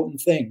very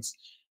important things.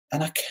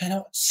 And I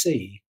cannot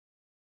see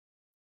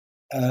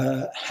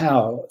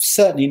how,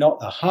 certainly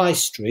not the high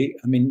street.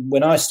 I mean,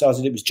 when I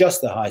started, it was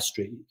just the high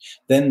street.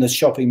 Then the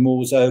shopping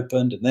malls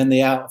opened, and then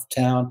the out of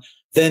town,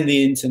 then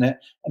the internet.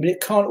 I mean,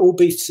 it can't all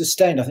be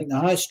sustained. I think the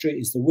high street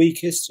is the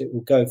weakest. It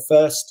will go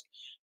first.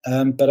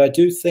 But I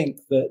do think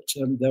that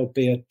there'll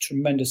be a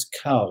tremendous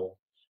cull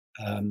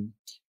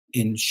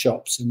in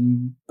shops,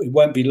 and it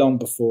won't be long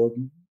before,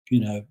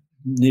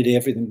 nearly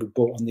everything we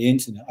bought on the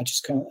internet. I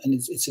just can't, and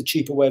it's a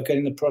cheaper way of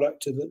getting the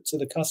product to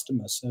the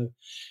customer. So,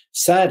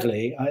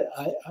 sadly,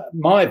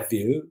 my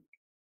view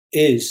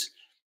is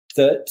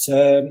that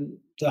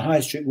the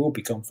high street will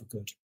be gone for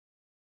good.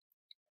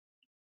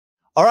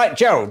 All right,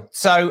 Gerald.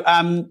 So,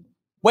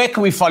 where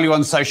can we follow you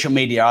on social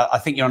media? I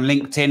think you're on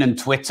LinkedIn and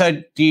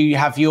Twitter. Do you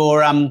have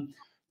your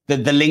the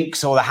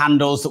links or the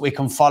handles that we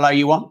can follow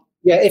you on?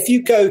 Yeah, if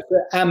you go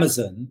to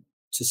Amazon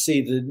to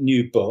see the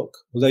new book,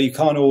 although you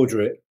can't order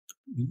it.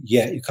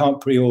 Yeah, you can't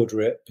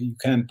pre-order it, but you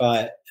can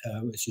buy it,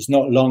 which is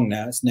not long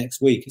now. It's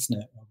next week, isn't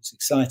it? Oh, it's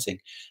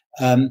exciting.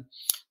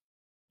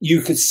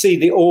 You could see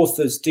the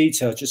author's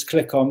details. Just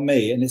click on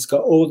me, and it's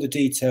got all the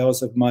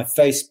details of my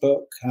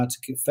Facebook, how to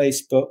get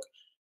Facebook,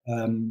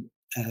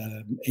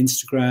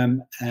 Instagram,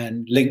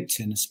 and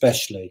LinkedIn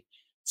especially.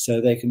 So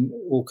they can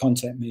all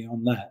contact me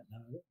on that.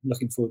 I'm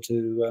looking forward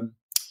to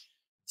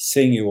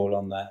seeing you all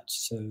on that.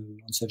 So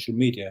on social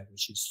media,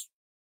 which is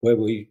where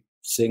we're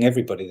seeing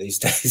everybody these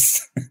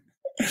days.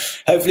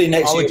 Hopefully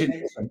next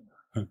year.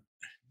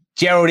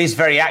 Gerald is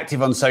very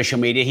active on social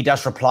media. He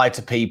does reply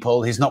to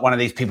people. He's not one of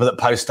these people that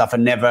post stuff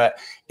and never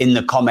in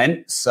the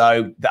comments.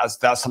 So that's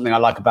something I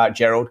like about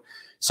Gerald.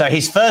 So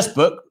his first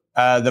book,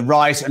 The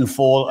Rise and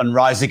Fall and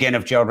Rise Again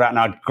of Gerald Ratner,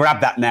 I'd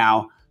grab that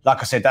now. Like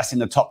I said, that's in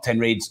the top 10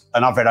 reads,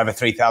 and I've read over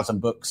 3,000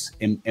 books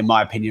in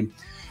my opinion.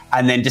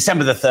 And then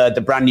December the 3rd,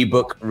 the brand new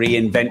book,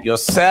 Reinvent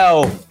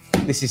Yourself.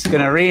 This is going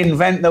to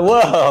reinvent the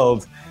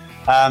world.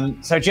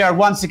 So Gerald,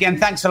 once again,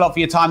 thanks a lot for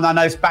your time. I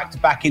know it's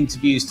back-to-back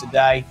interviews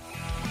today.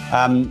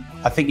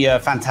 I think you're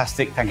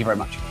fantastic. Thank you very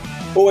much.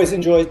 Always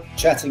enjoyed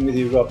chatting with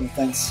you, Rob, and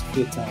thanks for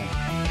your time.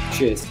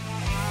 Cheers.